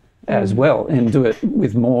grow as well, and do it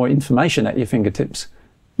with more information at your fingertips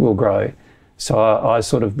will grow. So I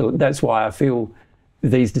sort of, that's why I feel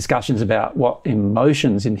these discussions about what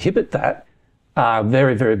emotions inhibit that are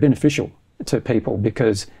very, very beneficial to people,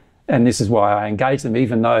 because, and this is why I engage them,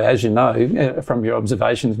 even though, as you know, from your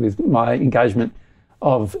observations with my engagement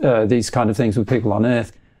of these kind of things with people on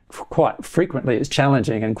earth, quite frequently it's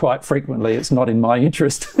challenging, and quite frequently it's not in my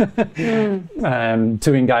interest to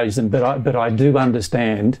engage them. But I do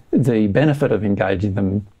understand the benefit of engaging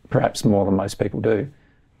them perhaps more than most people do.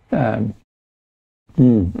 And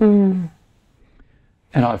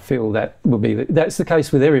I feel that's the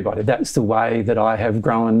case with everybody. That's the way that I have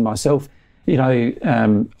grown myself. You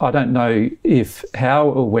know, I don't know how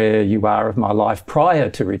aware you are of my life prior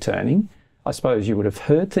to returning. I suppose you would have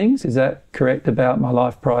heard things, is that correct, about my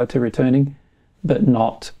life prior to returning, but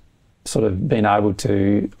not sort of been able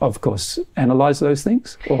to, of course, analyse those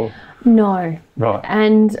things? Or no. Right.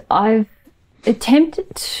 And I've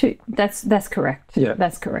attempted to, that's correct. Yeah.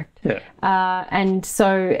 That's correct. Yeah. And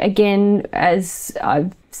so again, as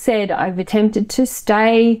I've said, I've attempted to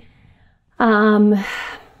stay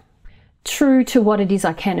true to what it is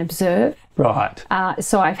I can observe. Right.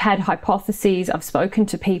 So I've had hypotheses, I've spoken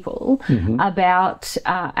to people about,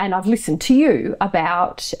 and I've listened to you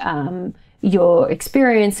about your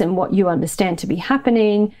experience and what you understand to be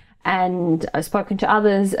happening. And I've spoken to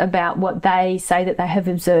others about what they say that they have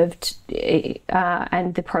observed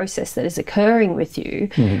and the process that is occurring with you.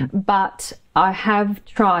 But I have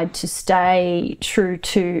tried to stay true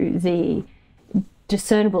to the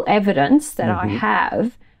discernible evidence that I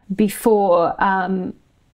have before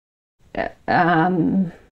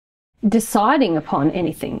deciding upon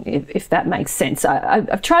anything, if that makes sense.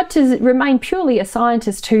 I've tried to remain purely a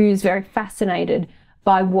scientist who's very fascinated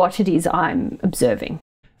by what it is I'm observing.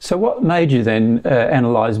 So what made you then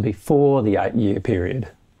analyse before the 8-year period?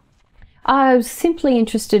 I was simply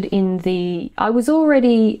interested in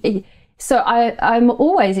I'm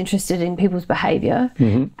always interested in people's behaviour,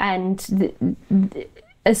 and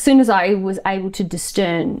as soon as I was able to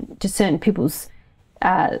discern people's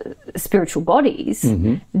spiritual bodies,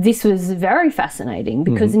 this was very fascinating,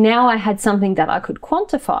 because now I had something that I could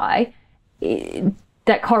quantify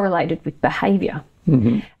that correlated with behaviour.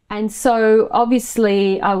 And so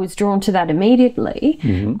obviously I was drawn to that immediately.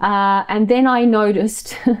 And then I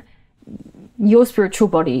noticed your spiritual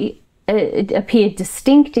body, it appeared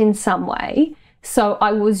distinct in some way. So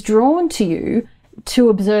I was drawn to you to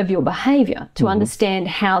observe your behaviour, to understand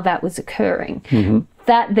how that was occurring.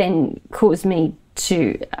 That then caused me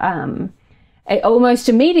to almost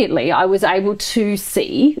immediately I was able to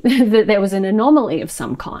see that there was an anomaly of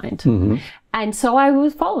some kind. And so I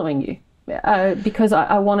was following you because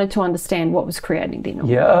I wanted to understand what was creating the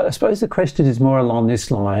anomaly. Yeah, I suppose the question is more along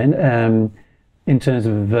this line in terms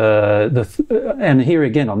of and here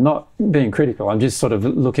again, I'm not being critical, I'm just sort of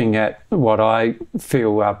looking at what I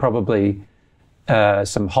feel are probably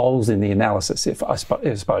some holes in the analysis, if I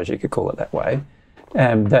suppose you could call it that way.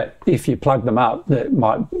 That if you plug them up, that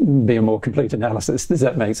might be a more complete analysis. Does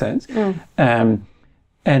that make sense? And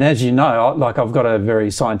as you know, like I've got a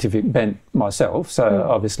very scientific bent myself, so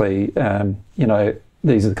obviously, you know,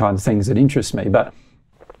 these are the kind of things that interest me. But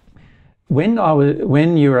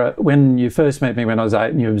when you first met me when I was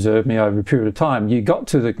 8 and you observed me over a period of time, you got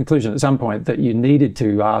to the conclusion at some point that you needed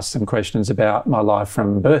to ask some questions about my life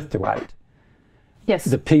from birth to 8. Yes.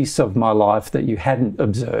 The piece of my life that you hadn't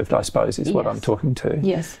observed, I suppose, is what I'm talking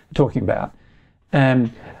about.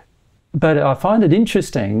 But I find it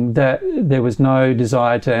interesting that there was no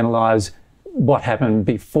desire to analyse what happened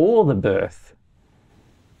before the birth.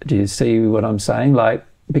 Do you see what I'm saying? Like,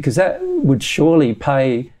 because that would surely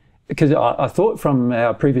pay, because I thought from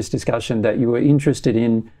our previous discussion that you were interested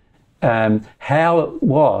in how it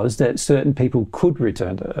was that certain people could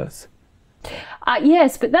return to Earth.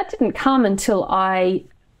 Yes, but that didn't come until I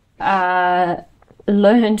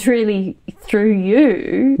learned really through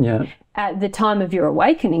you at the time of your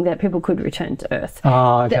awakening that people could return to Earth.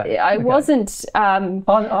 Oh, okay. I wasn't...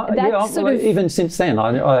 even since then,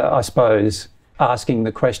 I suppose asking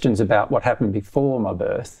the questions about what happened before my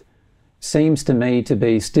birth seems to me to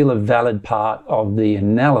be still a valid part of the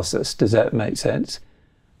analysis. Does that make sense?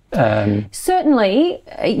 Certainly.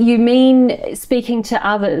 You mean speaking to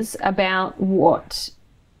others about what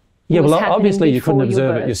was happening obviously you couldn't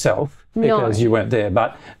observe birth. It yourself because you weren't there,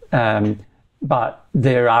 but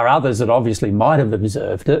there are others that obviously might have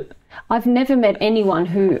observed it. I've never met anyone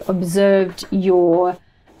who observed your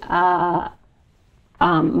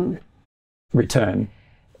return.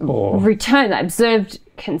 They observed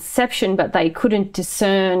conception, but they couldn't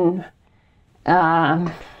discern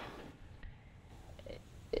how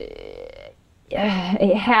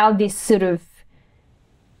this sort of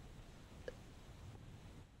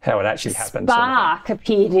how it actually happened. Spark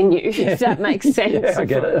appeared in you, if that makes sense. Yeah, I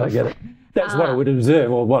get it. That's what it would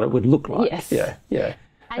observe or what it would look like. Yes. Yeah.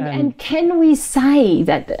 And can we say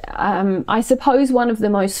that I suppose one of the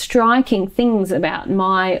most striking things about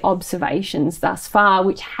my observations thus far,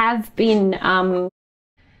 which have been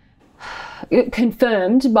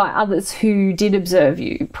confirmed by others who did observe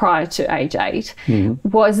you prior to age 8,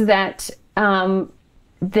 was that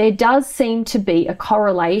there does seem to be a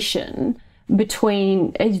correlation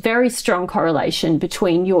between, a very strong correlation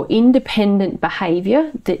between your independent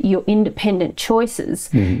behaviour, your independent choices,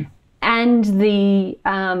 and the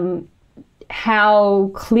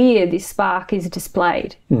how clear this spark is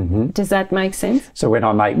displayed. Does that make sense? So when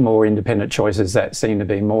I make more independent choices that seem to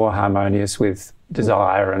be more harmonious with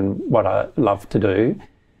desire and what I love to do,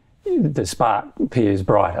 the spark appears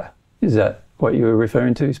brighter. Is that what you were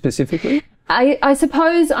referring to specifically? I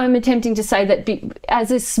suppose I'm attempting to say that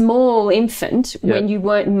as a small infant, when you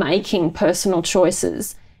weren't making personal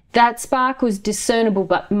choices, that spark was discernible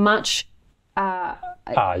but much smaller,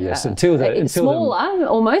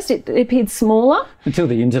 almost. It appeared smaller. Until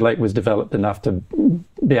the intellect was developed enough to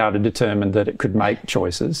be able to determine that it could make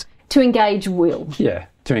choices. To engage will. Yeah,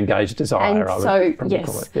 to engage desire, I would probably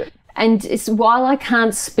call it. Yeah. And while I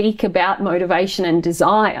can't speak about motivation and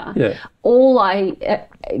desire, all I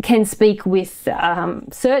can speak with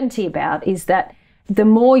certainty about is that the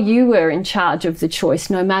more you were in charge of the choice,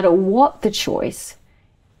 no matter what the choice,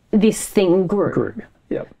 this thing grew.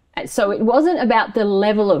 Yep. So it wasn't about the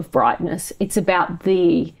level of brightness, it's about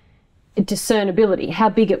the discernibility, how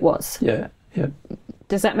big it was. Yeah.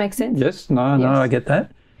 Does that make sense? Yes, no, I get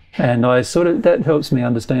that. And that helps me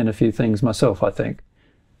understand a few things myself, I think.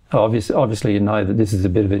 Obviously, you know that this is a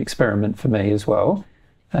bit of an experiment for me as well,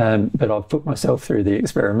 but I've put myself through the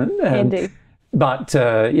experiment. Indeed. But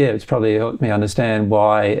it's probably helped me understand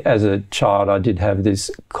why, as a child, I did have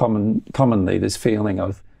this commonly this feeling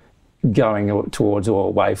of going towards or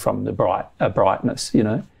away from the brightness. You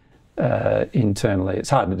know, internally, it's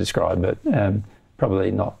hard to describe, but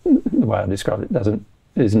probably not the way I described it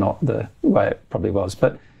is not the way it probably was,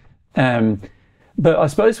 but. But I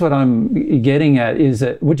suppose what I'm getting at is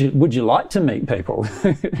that would you like to meet people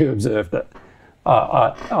who observe that?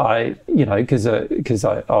 Because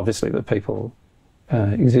obviously the people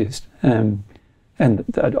exist, and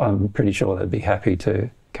I'm pretty sure they'd be happy to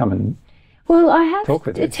come and Well, I have talk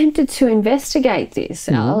with you. attempted to investigate this.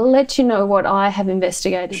 I'll let you know what I have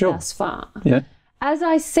investigated thus far. Yeah. As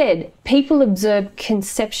I said, people observe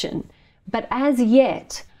conception, but as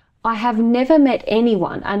yet, I have never met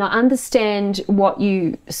anyone, and I understand what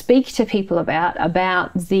you speak to people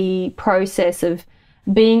about the process of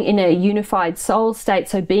being in a unified soul state,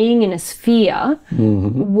 so being in a sphere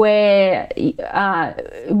where,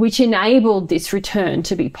 which enabled this return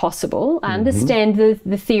to be possible. I understand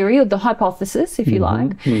the theory or the hypothesis, if you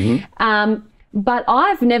like. But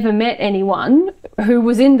I've never met anyone who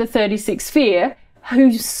was in the 36th sphere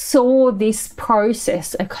who saw this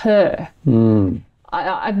process occur.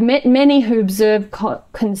 I've met many who observe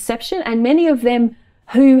conception, and many of them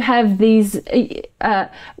who have these, I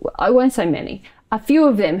won't say many, a few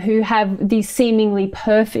of them who have the seemingly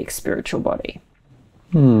perfect spiritual body.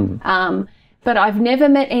 But I've never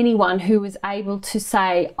met anyone who was able to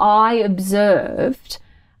say, I observed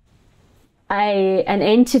an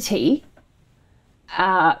entity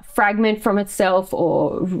fragment from itself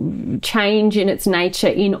or change in its nature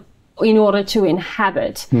in order to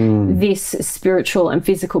inhabit this spiritual and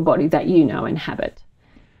physical body that you now inhabit.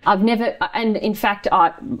 I've never, and in fact,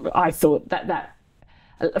 I thought that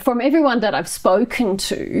from everyone that I've spoken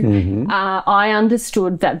to, I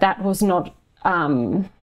understood that was not,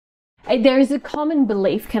 there is a common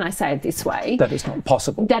belief, can I say it this way? That it's not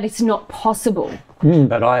possible. That it's not possible.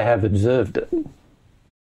 But I have observed it.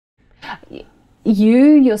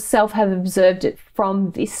 You yourself have observed it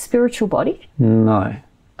from this spiritual body? No.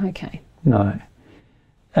 Okay. No.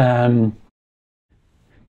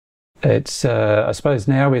 It's, I suppose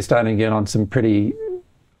now we're starting to get on some pretty,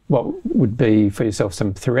 what would be for yourself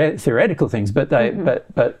some theoretical things, but they,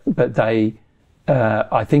 but they,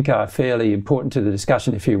 I think are fairly important to the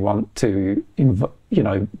discussion if you want to,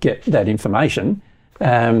 get that information.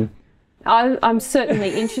 I'm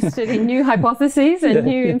certainly interested in new hypotheses and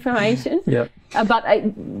new information. Yeah. But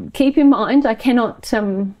keep in mind, I cannot.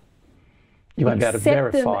 You won't be able to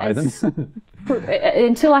verify them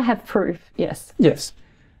until I have proof. Yes. Yes.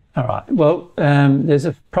 All right. Well, there's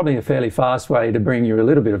probably a fairly fast way to bring you a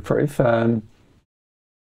little bit of proof.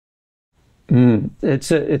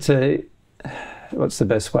 It's a. What's the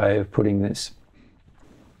best way of putting this?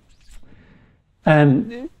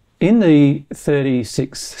 In the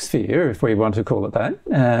 36th sphere, if we want to call it that,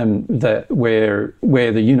 where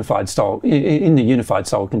the unified soul, in the unified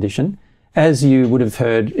soul condition, as you would have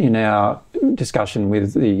heard in our discussion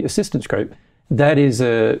with the assistance group, that's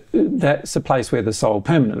a place where the soul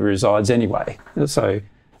permanently resides anyway. So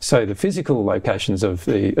the physical locations of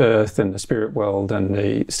the earth and the spirit world and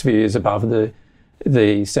the spheres above the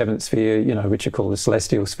seventh sphere, which are called the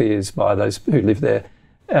celestial spheres by those who live there,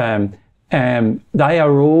 they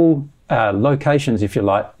are all locations, if you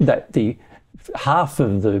like, that the half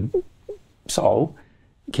of the soul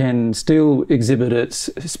can still exhibit its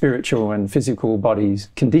spiritual and physical body's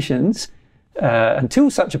conditions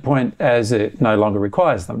until such a point as it no longer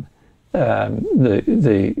requires them,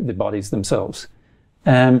 the bodies themselves.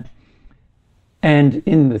 And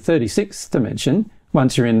in the 36th dimension,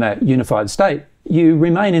 once you're in that unified state, you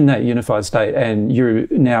remain in that unified state and you're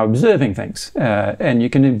now observing things. And you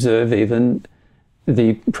can observe even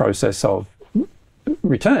the process of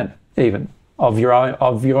return, even, of your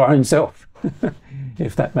own self,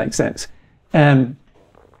 if that makes sense.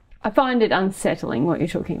 I find it unsettling what you're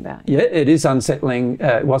talking about. Yeah, it is unsettling.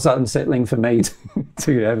 It was unsettling for me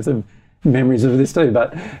to have some memories of this too,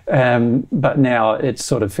 but now it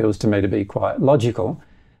sort of feels to me to be quite logical.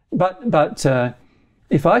 But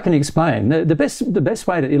if I can explain, the best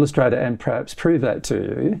way to illustrate it and perhaps prove that to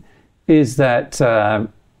you is that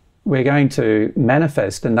we're going to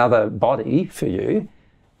manifest another body for you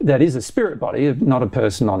that is a spirit body, not a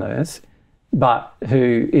person on earth, but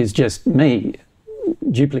who is just me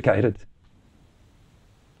duplicated.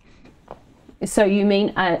 So you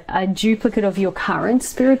mean a duplicate of your current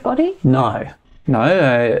spirit body? No,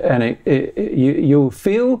 and you'll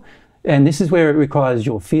feel, and this is where it requires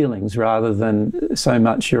your feelings rather than so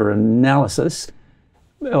much your analysis,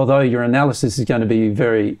 although your analysis is going to be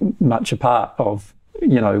very much a part of,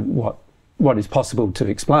 what is possible to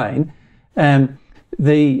explain.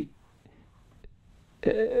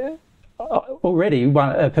 Already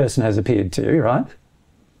a person has appeared to you, right?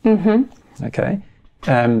 Mm-hmm. Okay.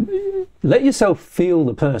 Let yourself feel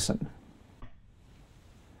the person.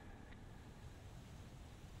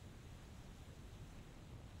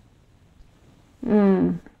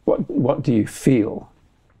 What do you feel?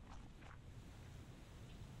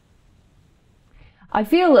 I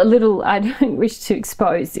feel a little, I don't wish to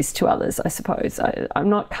expose this to others, I suppose. I'm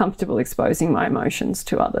not comfortable exposing my emotions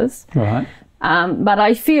to others. Right. But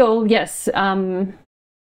I feel, yes, a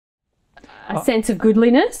sense of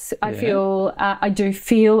goodliness. I feel, I do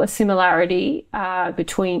feel a similarity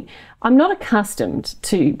between, I'm not accustomed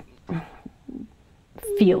to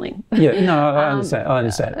feeling. Yeah, no, I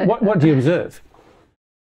understand. What do you observe?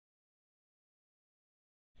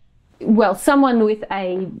 Well, someone with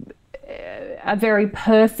a very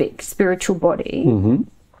perfect spiritual body,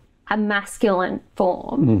 a masculine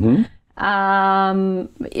form,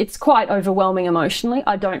 it's quite overwhelming emotionally.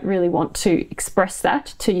 I don't really want to express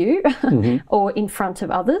that to you or in front of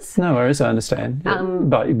others. No worries, I understand.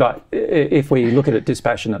 But if we look at it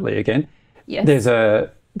dispassionately again, there's a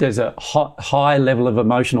high level of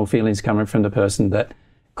emotional feelings coming from the person that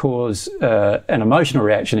cause an emotional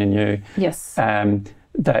reaction in you. Yes.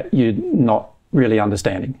 That you're not really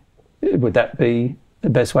understanding. Would that be the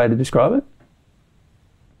best way to describe it?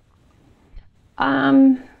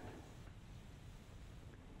 I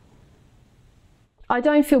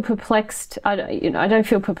don't feel perplexed. I don't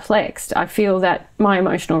feel perplexed. I feel that my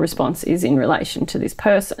emotional response is in relation to this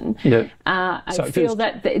person. Yeah. I feel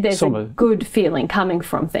that there's a good feeling coming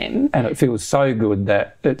from them. And it feels so good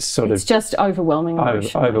that it's it's just overwhelming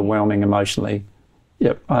emotionally. Overwhelming emotionally.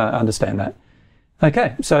 Yep, I understand that.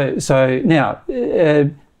 Okay, so now,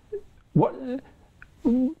 what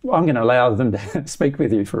I'm going to allow them to speak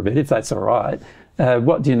with you for a bit, if that's all right.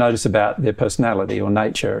 What do you notice about their personality or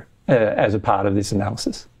nature as a part of this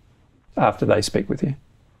analysis after they speak with you?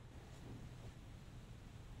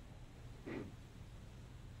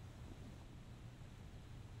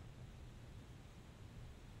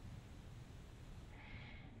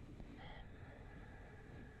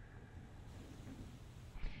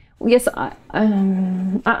 Yes, I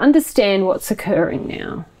understand what's occurring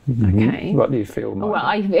now. Okay. What do you feel? Well,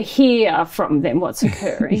 I hear from them what's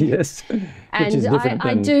occurring. Yes. And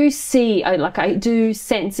I do see, I do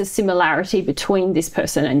sense a similarity between this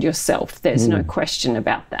person and yourself. There's no question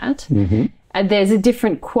about that. And there's a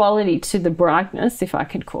different quality to the brightness, if I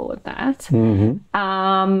could call it that.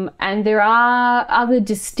 And there are other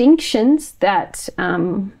distinctions that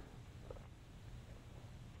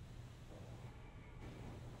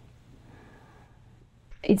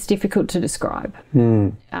it's difficult to describe.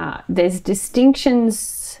 There's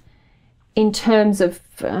distinctions in terms of...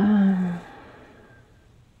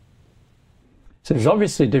 So there's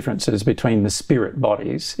obviously differences between the spirit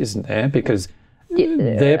bodies, isn't there? Because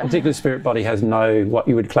their particular spirit body has no, what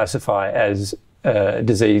you would classify as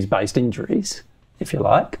disease-based injuries, if you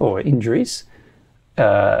like, or injuries.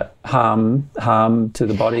 Harm to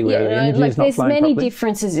the body where the energy is not flowing there's many properly.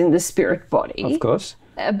 differences in the spirit body. Of course.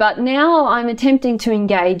 But now I'm attempting to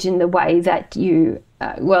engage in the way that you,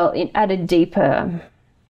 at a deeper...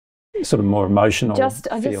 Sort of more emotional I just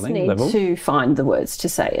need level. to find the words to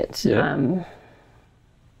say it. Yeah.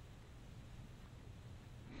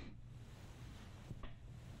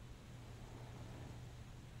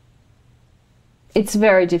 It's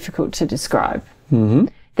very difficult to describe.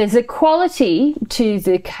 There's a quality to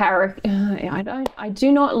the character. I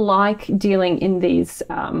do not like dealing in these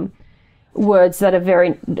words that are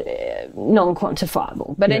very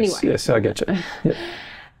non-quantifiable. But anyway. Yes, I get you.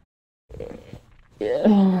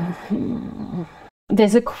 Yep.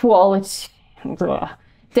 There's a quality.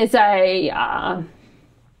 There's a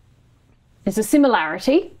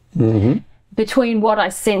similarity between what I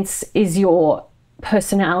sense is your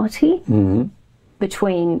personality,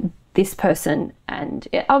 between this person and...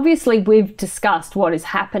 Obviously, we've discussed what is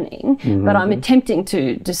happening, but I'm attempting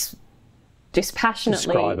to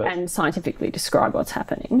dispassionately and scientifically describe what's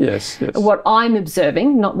happening. Yes. What I'm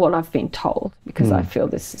observing, not what I've been told, because I feel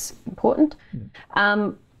this is important.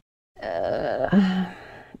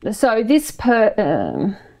 So this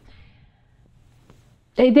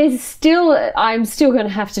I'm still going to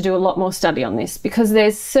have to do a lot more study on this, because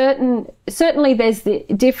there's certainly there's the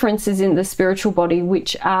differences in the spiritual body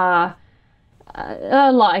which are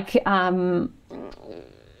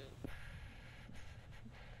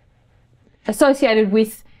associated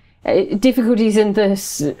with difficulties in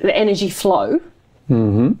the energy flow.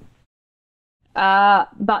 But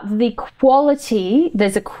the quality,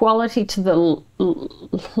 there's a quality to the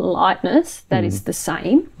lightness that is the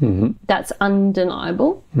same. That's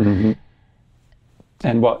undeniable.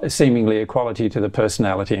 And what seemingly a quality to the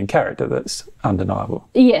personality and character that's undeniable.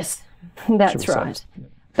 Yes, that's right.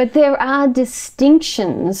 But there are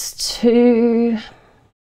distinctions to...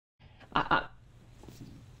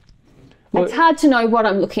 it's hard to know what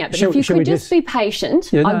I'm looking at, but if you could just be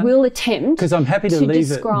patient, I will attempt. Because I'm happy to leave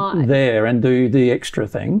it there and do the extra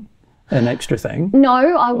thing. an extra thing?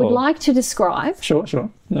 No, I would like to describe Sure.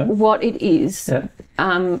 No. what it is, Yeah.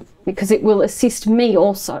 because it will assist me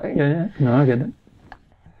also. Yeah. No, I get it.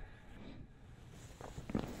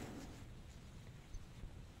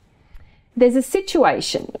 There's a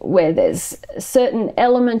situation where there's a certain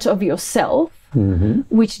element of yourself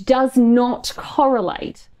which does not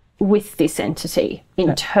correlate with this entity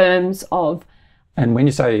in terms of... And when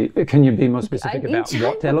you say, can you be more specific about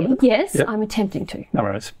what element? Yes, I'm attempting to. No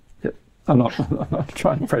worries. Yep. I'm not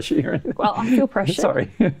trying to pressure you or anything. Well, I feel pressured. Sorry.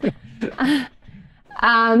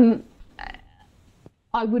 I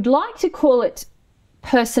would like to call it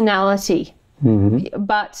personality,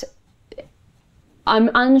 but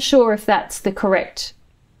I'm unsure if that's the correct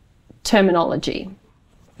terminology.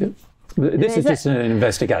 Yep. This is just an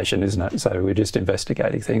investigation, isn't it? So we're just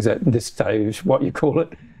investigating things at this stage. What you call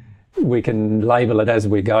it, we can label it as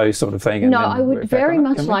we go, sort of thing. And no, I would very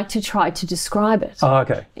much like to try to describe it. Oh,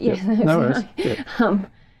 okay. Yeah. Yep. No worries.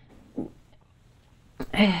 Yep.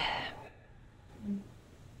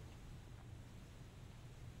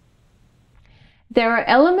 There are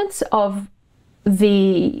elements of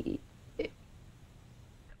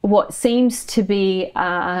what seems to be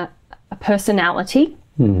a personality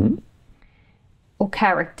or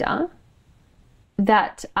character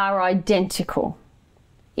that are identical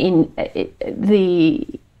in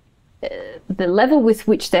the level with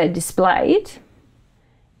which they're displayed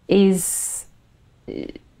is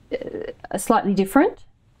slightly different.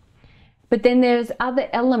 But then there's other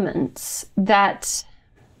elements that...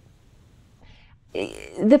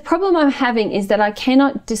 The problem I'm having is that I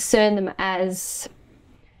cannot discern them as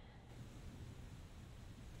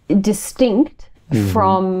distinct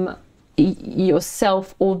from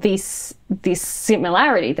yourself or this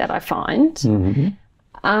similarity that I find.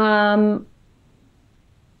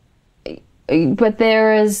 But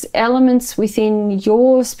there is elements within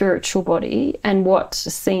your spiritual body and what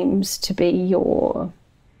seems to be your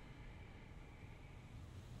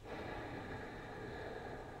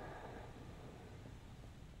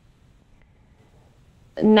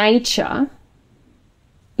nature.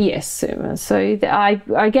 Yes, so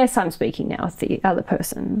I guess I'm speaking now with the other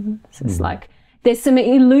person. So it's like there's some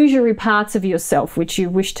illusory parts of yourself which you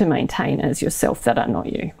wish to maintain as yourself that are not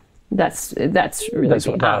you. That's really that's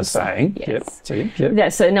what I was saying. Yes. Yep. See,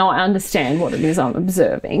 yep. So now I understand what it is I'm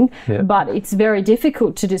observing, but it's very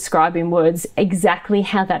difficult to describe in words exactly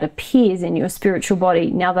how that appears in your spiritual body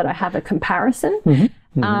now that I have a comparison.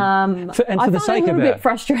 I find it a little bit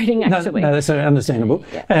frustrating, actually. No, that's understandable.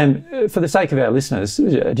 Yeah. And for the sake of our listeners,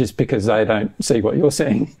 just because they don't see what you're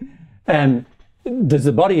seeing, does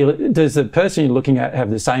the person you're looking at have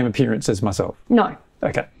the same appearance as myself? No.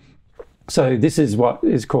 Okay. So this is what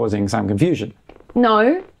is causing some confusion?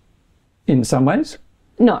 No. In some ways?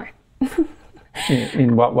 No.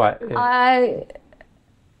 In what way?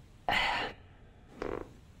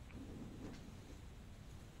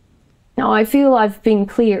 No, I feel I've been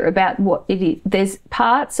clear about what it is. There's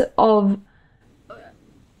parts of...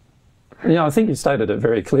 Yeah, I think you stated it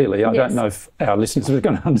very clearly. I don't know if our listeners are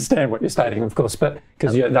going to understand what you're stating, of course, but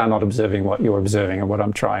because they're not observing what you're observing, and what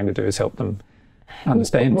I'm trying to do is help them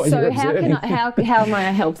understand what you're observing. So how may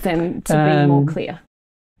I help them to be more clear?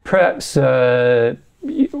 Perhaps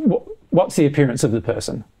what's the appearance of the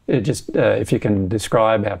person? If you can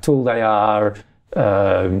describe how tall they are,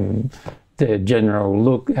 their general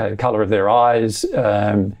look, colour of their eyes,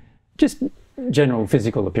 just general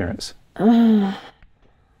physical appearance.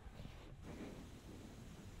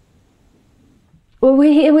 Well,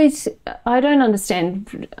 I don't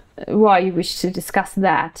understand why you wish to discuss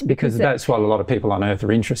that. Because that's what a lot of people on Earth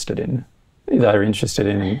are interested in. They're interested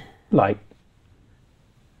in, like,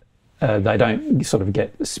 they don't sort of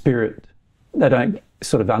get spirit, they don't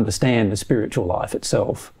sort of understand the spiritual life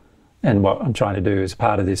itself. And what I'm trying to do as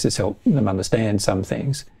part of this is help them understand some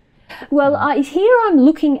things. Well, here I'm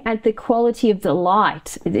looking at the quality of the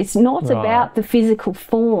light. It's not about the physical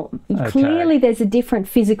form. Okay. Clearly, there's a different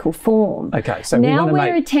physical form. Okay, so now what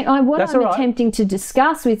I'm attempting to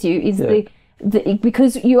discuss with you is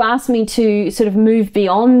because you asked me to sort of move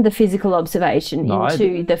beyond the physical observation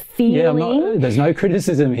into the feeling. Yeah, there's no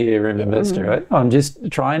criticism here, remember, Stuart. I'm just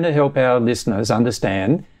trying to help our listeners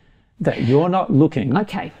understand that you're not looking.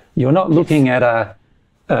 Okay. You're not looking at a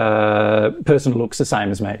person who looks the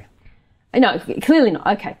same as me. No, clearly not.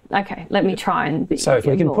 Okay. Let me try and be. So if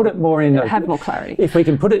we can put it more in have more clarity. If we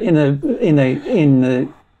can put it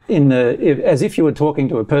as if you were talking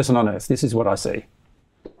to a person on Earth, this is what I see.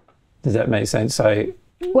 Does that make sense? So.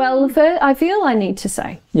 Well, first, I feel I need to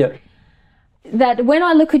say. Yeah. that when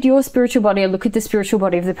I look at your spiritual body, I look at the spiritual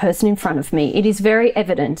body of the person in front of me, it is very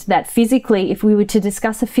evident that physically, if we were to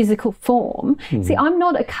discuss a physical form, see, I'm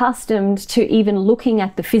not accustomed to even looking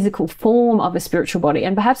at the physical form of a spiritual body,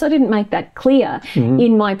 and perhaps I didn't make that clear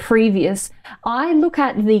in my previous. I look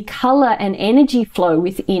at the colour and energy flow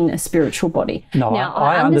within a spiritual body. No, now,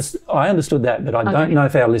 I understood that, but I don't know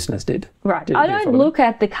if our listeners did. Right. I don't look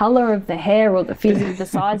at the colour of the hair or the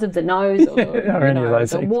size of the nose or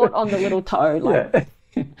the wart on the little toe. Like,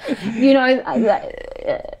 you know,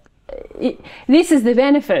 this is the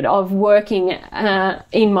benefit of working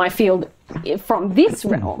in my field from this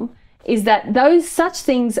realm, is that such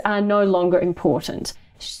things are no longer important.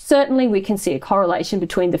 Certainly we can see a correlation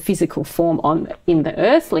between the physical form in the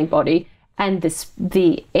earthly body and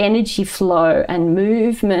the energy flow and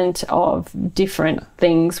movement of different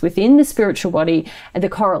things within the spiritual body, and the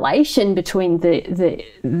correlation between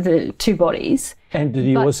the two bodies. And did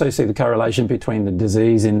you also see the correlation between the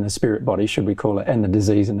disease in the spirit body, should we call it, and the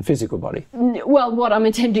disease in the physical body? Well, what I'm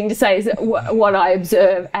attempting to say is that what I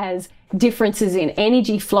observe as differences in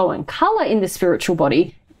energy flow and colour in the spiritual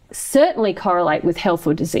body certainly correlate with health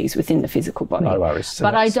or disease within the physical body. No worries. So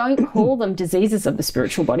but I don't call them diseases of the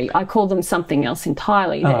spiritual body. I call them something else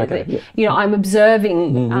entirely. Okay. You know, I'm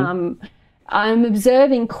observing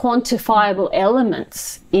quantifiable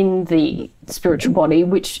elements in the spiritual body,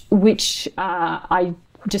 which I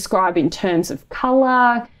describe in terms of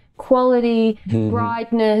colour, quality,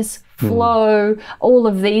 brightness, flow, all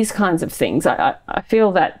of these kinds of things. I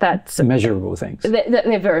feel that's measurable things.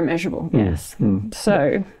 They're very measurable. Yes.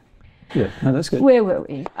 So. Yeah, no, that's good. Where were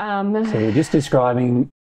we? So we're just describing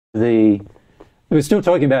we're still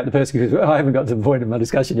talking about the person, because I haven't got to the point of my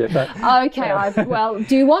discussion yet. But okay, well,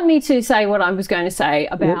 do you want me to say what I was going to say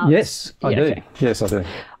about? Yes, I do. Okay. Yes, I do.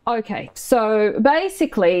 Okay, so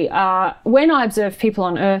basically, when I observe people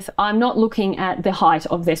on Earth, I'm not looking at the height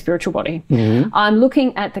of their spiritual body. I'm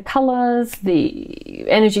looking at the colours, the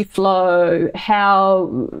energy flow,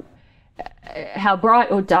 how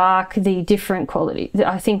bright or dark, the different quality.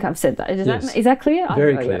 I think I've said that. Is that clear?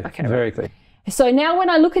 Very clear. Okay, very clear. So now when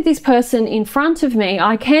I look at this person in front of me,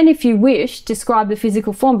 I can, if you wish, describe the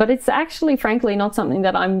physical form, but it's actually, frankly, not something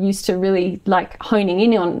that I'm used to really like honing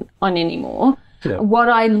in on anymore. Yeah. What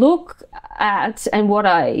I look at and what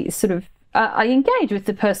I sort of, I engage with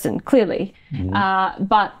the person clearly,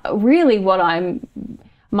 but really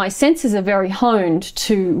my senses are very honed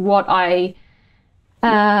to what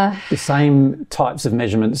the same types of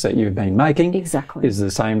measurements that you've been making is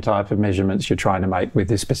the same type of measurements you're trying to make with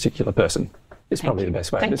this particular person. It's probably the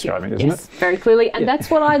best way of describing it, isn't it? Very clearly. And that's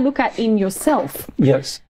what I look at in yourself.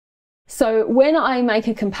 Yes. So when I make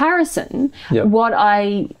a comparison, what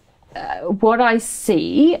I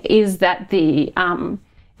see is that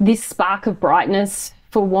this spark of brightness,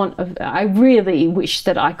 for want of, I really wish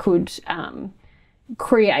that I could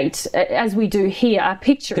create, as we do here, a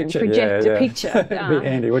picture and project a picture. It'd be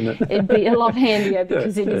handy, wouldn't it? It'd be a lot handier,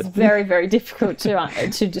 because it is very, very difficult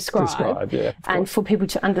to describe and for people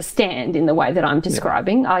to understand in the way that I'm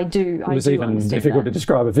describing. It was even difficult to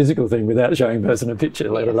describe a physical thing without showing a person a picture,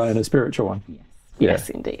 let alone a spiritual one. Yes,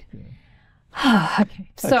 indeed. Okay.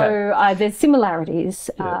 So there's similarities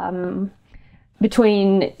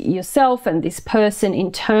between yourself and this person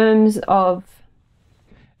in terms of.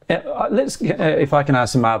 Let's, if I can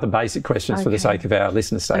ask some other basic questions for the sake of our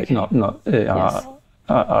listeners' sake,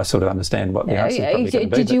 I sort of understand what the answer is probably going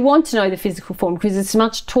to be. Did you want to know the physical form? Because it's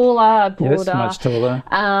much taller, broader. Yes, much taller.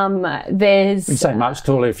 There's... You'd say much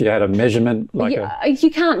taller if you had a measurement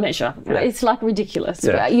you can't measure. Yeah. It's like ridiculous.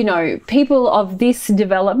 Yeah. But, you know, people of this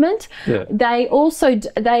development, they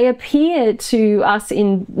appear to us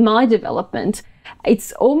in my development.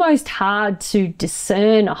 It's almost hard to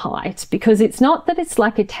discern a height, because it's not that it's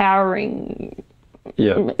like a towering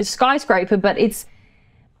skyscraper, but it's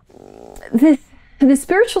the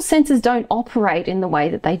spiritual senses don't operate in the way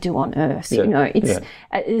that they do on Earth. You know, it's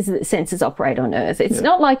the senses operate on Earth. It's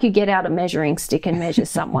not like you get out a measuring stick and measure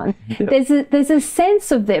someone. There's a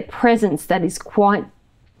sense of their presence that is quite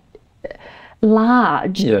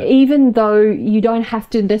large, even though you don't have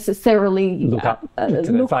to necessarily look up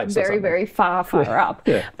look very, very far up.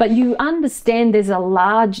 But you understand there's a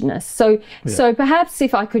largeness. So perhaps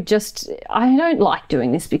if I could I don't like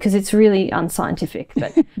doing this because it's really unscientific,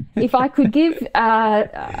 but if I could give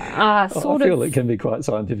I feel it can be quite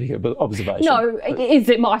scientific, but observation. No,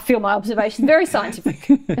 I feel my observation very scientific.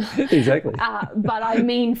 Exactly. But I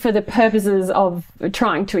mean, for the purposes of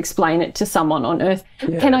trying to explain it to someone on Earth,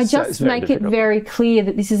 can I just make it very clear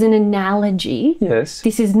that this is an analogy? Yes.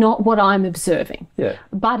 This is not what I'm observing. Yeah.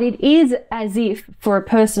 But it is as if, for a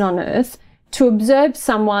person on Earth, to observe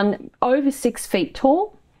someone over 6 feet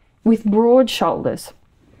tall with broad shoulders,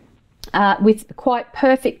 with quite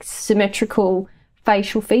perfect symmetrical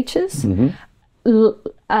facial features,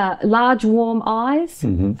 large warm eyes,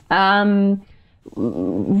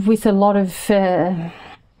 with a lot of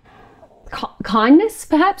kindness,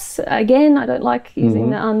 perhaps. Again, I don't like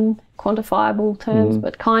using the unquantifiable terms,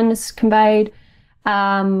 but kindness conveyed,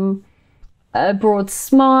 a broad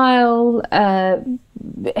smile,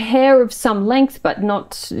 hair of some length, but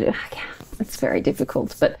not, it's very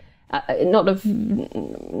difficult, but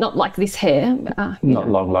not like this hair. Not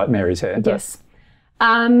long like Mary's hair. Yes.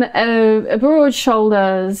 Broad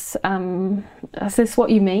shoulders. Is this what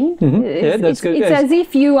you mean? Yeah, that's good. It's as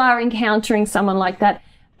if you are encountering someone like that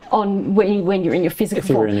when you're in your physical form. If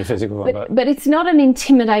you're in your physical form. But it's not an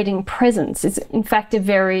intimidating presence. It's in fact a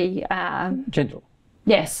very gentle.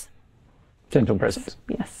 Yes. Gentle presence.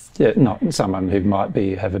 Yes. Yeah, not someone who might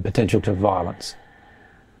have a potential to violence.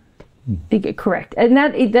 Correct, and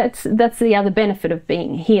that's the other benefit of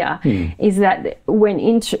being here, is that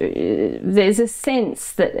there's a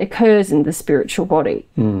sense that occurs in the spiritual body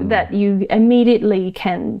that you immediately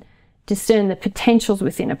can discern the potentials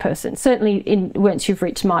within a person. Certainly, once you've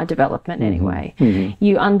reached my development, anyway,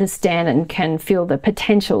 you understand and can feel the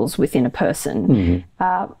potentials within a person,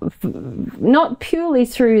 not purely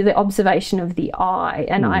through the observation of the eye.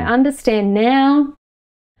 And I understand now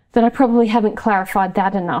that I probably haven't clarified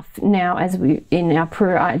that enough now as in our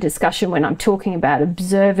prior discussion when I'm talking about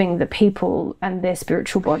observing the people and their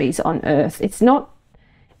spiritual bodies on earth. It's not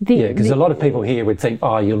because a lot of people here would think,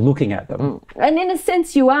 oh, you're looking at them. And in a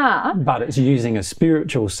sense you are. But it's using a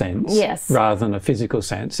spiritual sense rather than a physical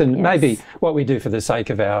sense. And maybe what we do for the sake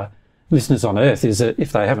of our listeners on earth is that,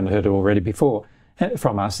 if they haven't heard it already before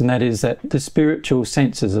from us, and that is that the spiritual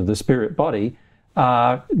senses of the spirit body,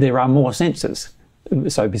 there are more senses.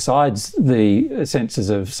 So besides the senses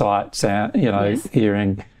of sight, sound,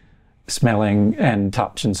 hearing, smelling and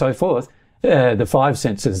touch and so forth, the 5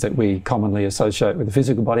 senses that we commonly associate with the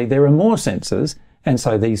physical body, there are more senses, and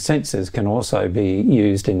so these senses can also be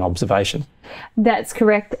used in observation. That's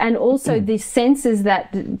correct. And also the senses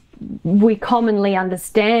that we commonly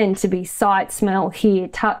understand to be sight, smell, hear,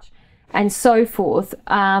 touch and so forth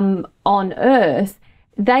on earth,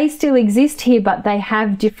 they still exist here, but they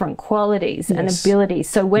have different qualities and abilities.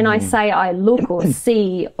 So when I say I look or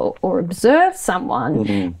see or observe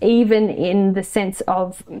someone, even in the sense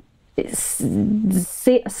of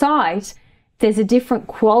sight, there's a different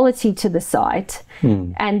quality to the sight.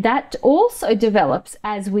 And that also develops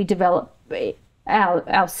as we develop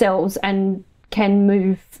ourselves and can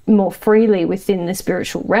move more freely within the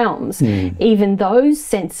spiritual realms. Even those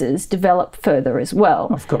senses develop further as well.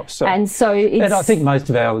 Of course. And I think most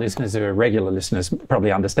of our listeners who are regular listeners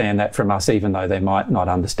probably understand that from us, even though they might not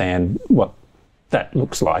understand what that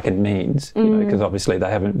looks like and means, because obviously they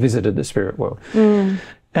haven't visited the spirit world.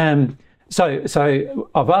 So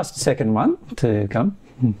I've asked the second one to come.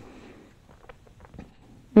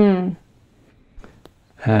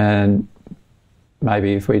 And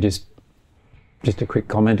maybe if we just a quick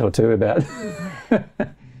comment or two about do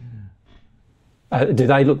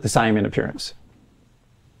they look the same in appearance?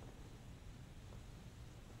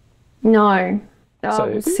 No.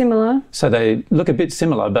 Similar. So they look a bit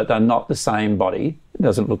similar, but they're not the same body. It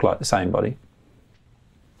doesn't look like the same body.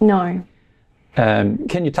 No.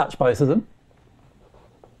 Can you touch both of them?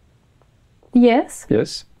 Yes.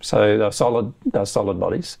 Yes. So they're solid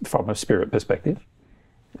bodies from a spirit perspective.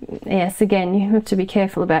 Yes, again, you have to be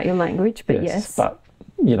careful about your language, but yes. But,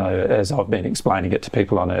 as I've been explaining it to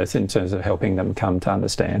people on earth in terms of helping them come to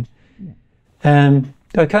understand.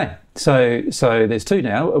 Okay, so there's 2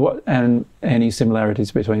 now. And any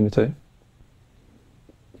similarities between the 2?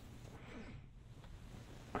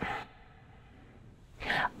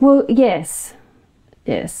 Well, yes.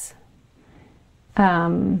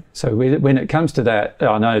 So when it comes to that,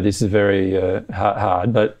 I know this is very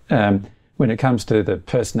hard, but when it comes to the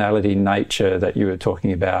personality nature that you were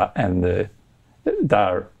talking about, and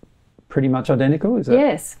they're pretty much identical, is that?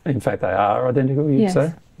 Yes. In fact, they are identical, you'd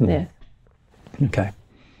say? Yes.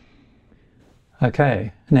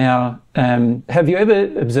 Okay. Now, have you ever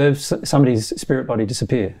observed somebody's spirit body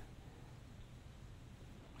disappear?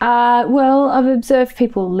 Well, I've observed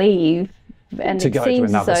people leave, and it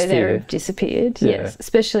seems as though they've disappeared. Yeah. Yes,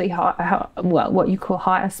 especially what you call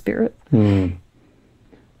higher spirit.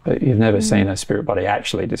 But you've never seen a spirit body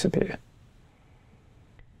actually disappear?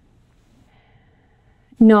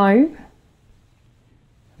 No.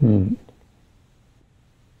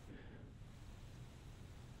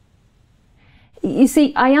 You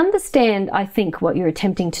see, I understand, I think, what you're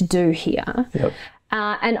attempting to do here.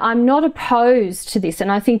 And I'm not opposed to this,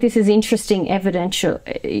 and I think this is interesting evidential,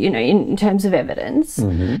 in terms of evidence.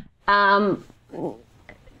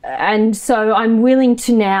 And so I'm willing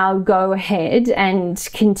to now go ahead and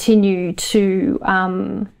continue to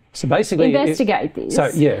so basically investigate this. So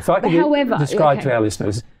yeah, if I could describe to our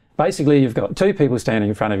listeners, basically you've got two people standing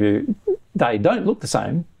in front of you. They don't look the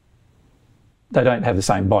same. They don't have the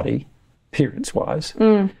same body, appearance-wise.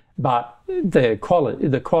 But the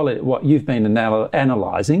quality, what you've been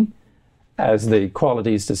analysing as the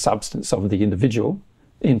qualities to substance of the individual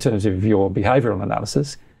in terms of your behavioural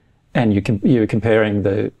analysis, and you're comparing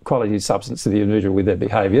the quality to substance of the individual with their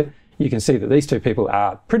behaviour, you can see that these two people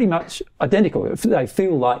are pretty much identical. They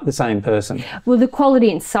feel like the same person. Well, the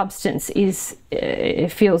quality and substance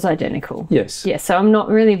it feels identical. Yes. Yes, so I'm not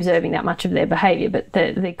really observing that much of their behaviour, but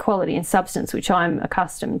the quality and substance, which I'm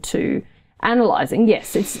accustomed to analysing,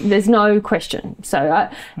 yes, there's no question. So,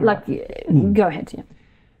 go ahead.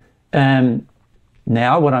 Yeah.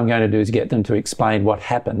 Now what I'm going to do is get them to explain what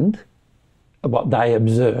happened, what they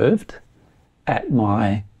observed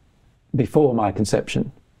before my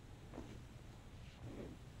conception.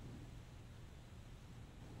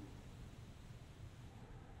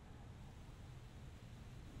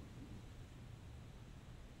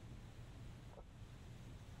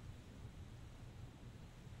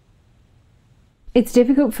 It's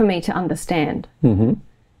difficult for me to understand.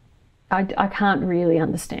 I can't really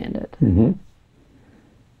understand it.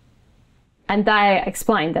 And they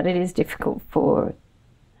explained that it is difficult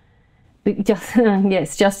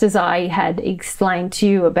just as I had explained to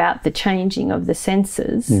you about the changing of the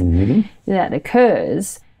senses that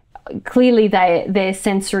occurs. Clearly their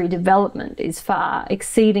sensory development is far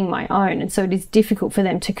exceeding my own, and so it is difficult for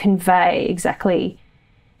them to convey exactly,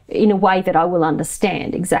 in a way that I will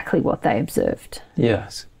understand, exactly what they observed.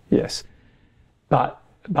 Yes, yes. But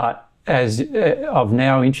as I've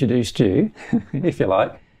now introduced you, if you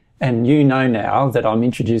like, and you know now that I'm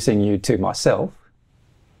introducing you to myself.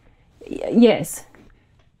 Yes.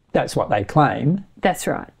 That's what they claim. That's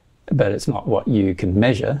right. But it's not what you can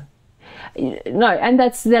measure. No, and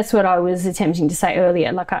that's what I was attempting to say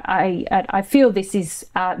earlier. Like I feel this is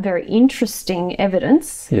very interesting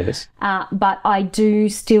evidence. Yes. But I do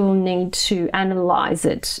still need to analyse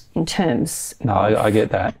it in terms. No, I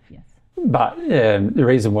get that. Yes. But the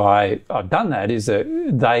reason why I've done that is that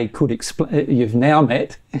they could explain. You've now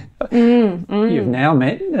met. You've now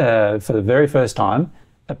met for the very first time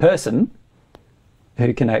a person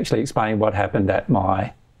who can actually explain what happened at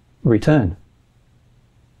my return.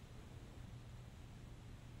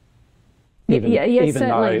 Even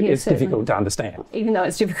though it's difficult to understand. Even though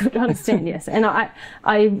it's difficult to understand, yes. And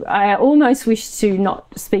I almost wish to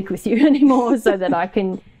not speak with you anymore so that I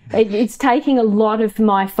can... It's taking a lot of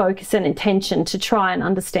my focus and attention to try and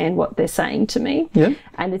understand what they're saying to me. Yeah.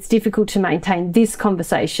 And it's difficult to maintain this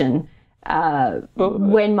conversation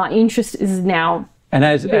when my interest is now and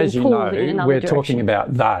as you know, we're direction. Talking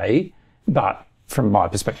about they, but from my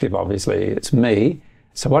perspective, obviously, it's me.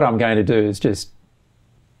 So what I'm going to do is just...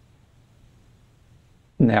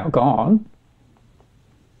 now gone.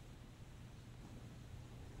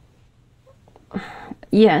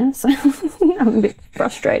 Yes. I'm a bit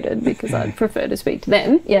frustrated because I'd prefer to speak to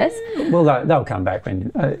them, yes. Well, they'll come back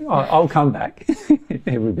when... I'll come back.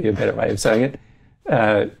 It would be a better way of saying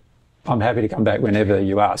it. I'm happy to come back whenever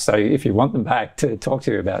you are. So if you want them back to talk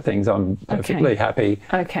to you about things, I'm perfectly happy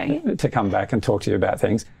to come back and talk to you about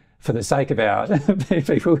things. For the sake of our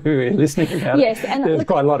people who are listening about it, and there's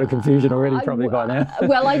quite a lot of confusion already probably by now.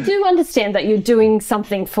 Well, I do understand that you're doing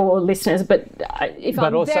something for listeners, but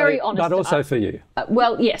I'm very honest... But also for you.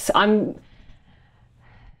 Well, yes, I'm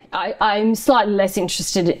slightly less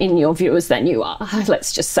interested in your viewers than you are.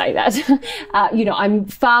 Let's just say that. I'm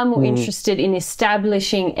far more interested in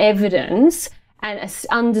establishing evidence and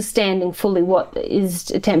understanding fully what is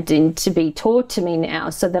attempting to be taught to me now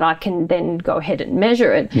so that I can then go ahead and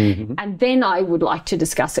measure it. And then I would like to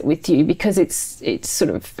discuss it with you because it's sort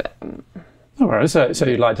of... All right, so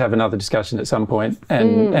you'd like to have another discussion at some point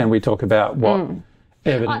and we talk about what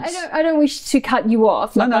evidence... I don't wish to cut you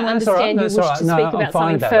off. Like, I understand you wish to speak about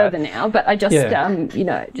something further now, but I just,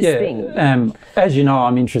 being... as you know,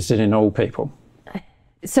 I'm interested in all people.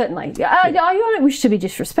 Certainly. I don't wish to be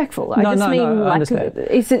disrespectful. I understand.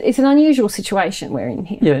 It's an unusual situation we're in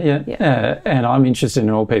here. Yeah. And I'm interested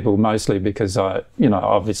in all people mostly because I,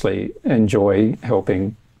 obviously enjoy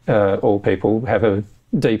helping all people have a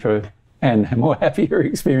deeper and more happier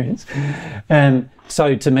experience. And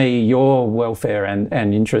so to me, your welfare and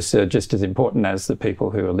interests are just as important as the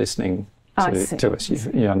people who are listening to us.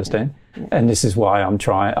 You understand? Yeah. And this is why I'm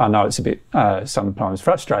trying. I know it's a bit sometimes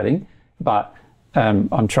frustrating, but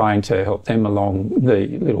I'm trying to help them along the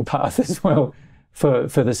little path as well, for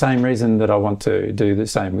the same reason that I want to do the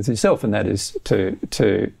same with yourself, and that is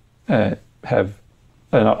to have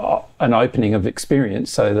an opening of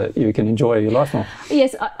experience so that you can enjoy your life more.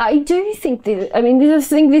 Yes, I do think that, I mean, I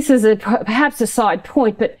think this is perhaps a side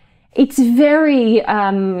point, but it's very,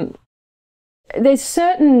 there's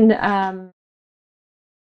certain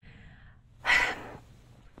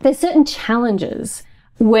challenges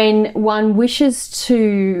when one wishes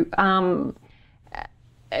to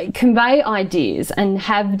convey ideas and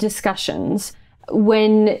have discussions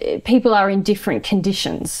when people are in different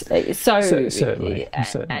conditions. Certainly.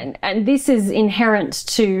 And this is inherent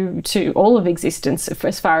to all of existence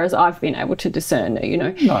as far as I've been able to discern, you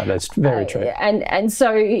know. No, that's very true. And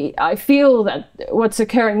so I feel that what's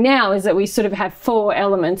occurring now is that we sort of have 4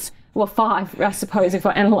 elements, well 5 I suppose if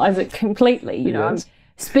I analyse it completely, you know. Yes. I'm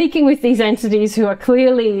speaking with these entities who are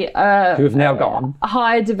clearly who have now gone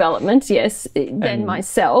higher development, yes, than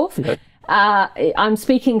myself. Yeah. I'm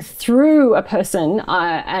speaking through a person.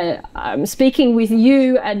 I'm speaking with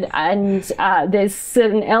you, and there's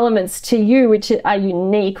certain elements to you which are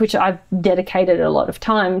unique, which I've dedicated a lot of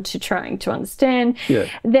time to trying to understand. Yeah.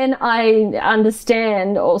 Then I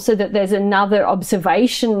understand also that there's another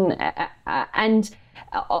observation and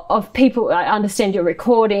of people. I understand your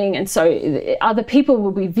recording, and so other people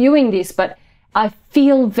will be viewing this, but I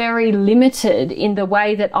feel very limited in the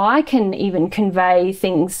way that I can even convey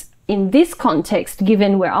things in this context,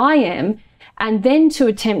 given where I am, and then to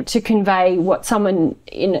attempt to convey what someone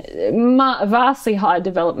in vastly higher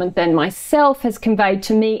development than myself has conveyed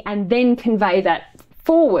to me, and then convey that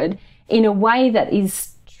forward in a way that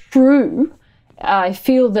is true. I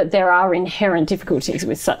feel that there are inherent difficulties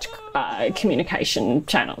with such communication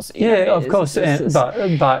channels. Yeah, of course,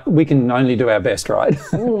 but we can only do our best, right?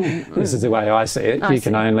 This is the way I see it.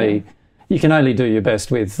 You can only do your best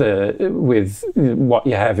with what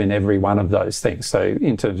you have in every one of those things. So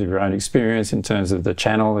in terms of your own experience, in terms of the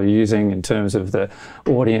channel you're using, in terms of the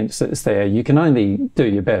audience that's there, you can only do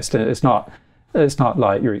your best. And it's not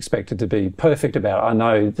like you're expected to be perfect about it. I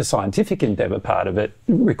know the scientific endeavour part of it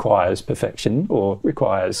requires perfection, or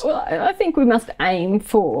requires... Well, I think we must aim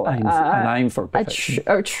for perfection.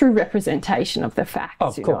 A true representation of the facts.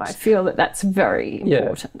 Of course. I feel that that's very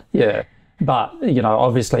important. Yeah. But, you know,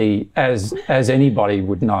 obviously, as anybody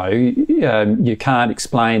would know, you can't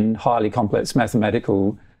explain highly complex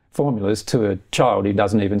mathematical formulas to a child who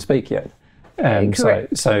doesn't even speak yet. So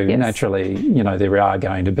yes. Naturally, you know, there are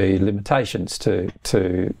going to be limitations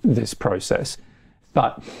to this process.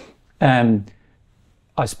 But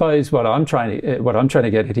I suppose what I'm trying to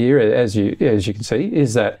get at here, as you can see,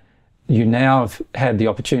 is that you now have had the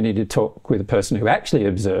opportunity to talk with a person who actually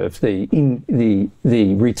observed the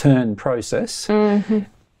return process. Mm-hmm.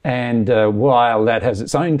 And while that has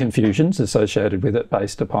its own confusions associated with it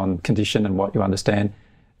based upon condition and what you understand,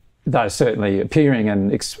 they're certainly appearing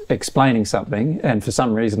and explaining something, and for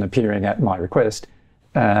some reason appearing at my request.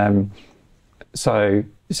 So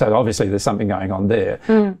obviously there's something going on there.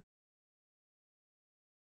 Mm.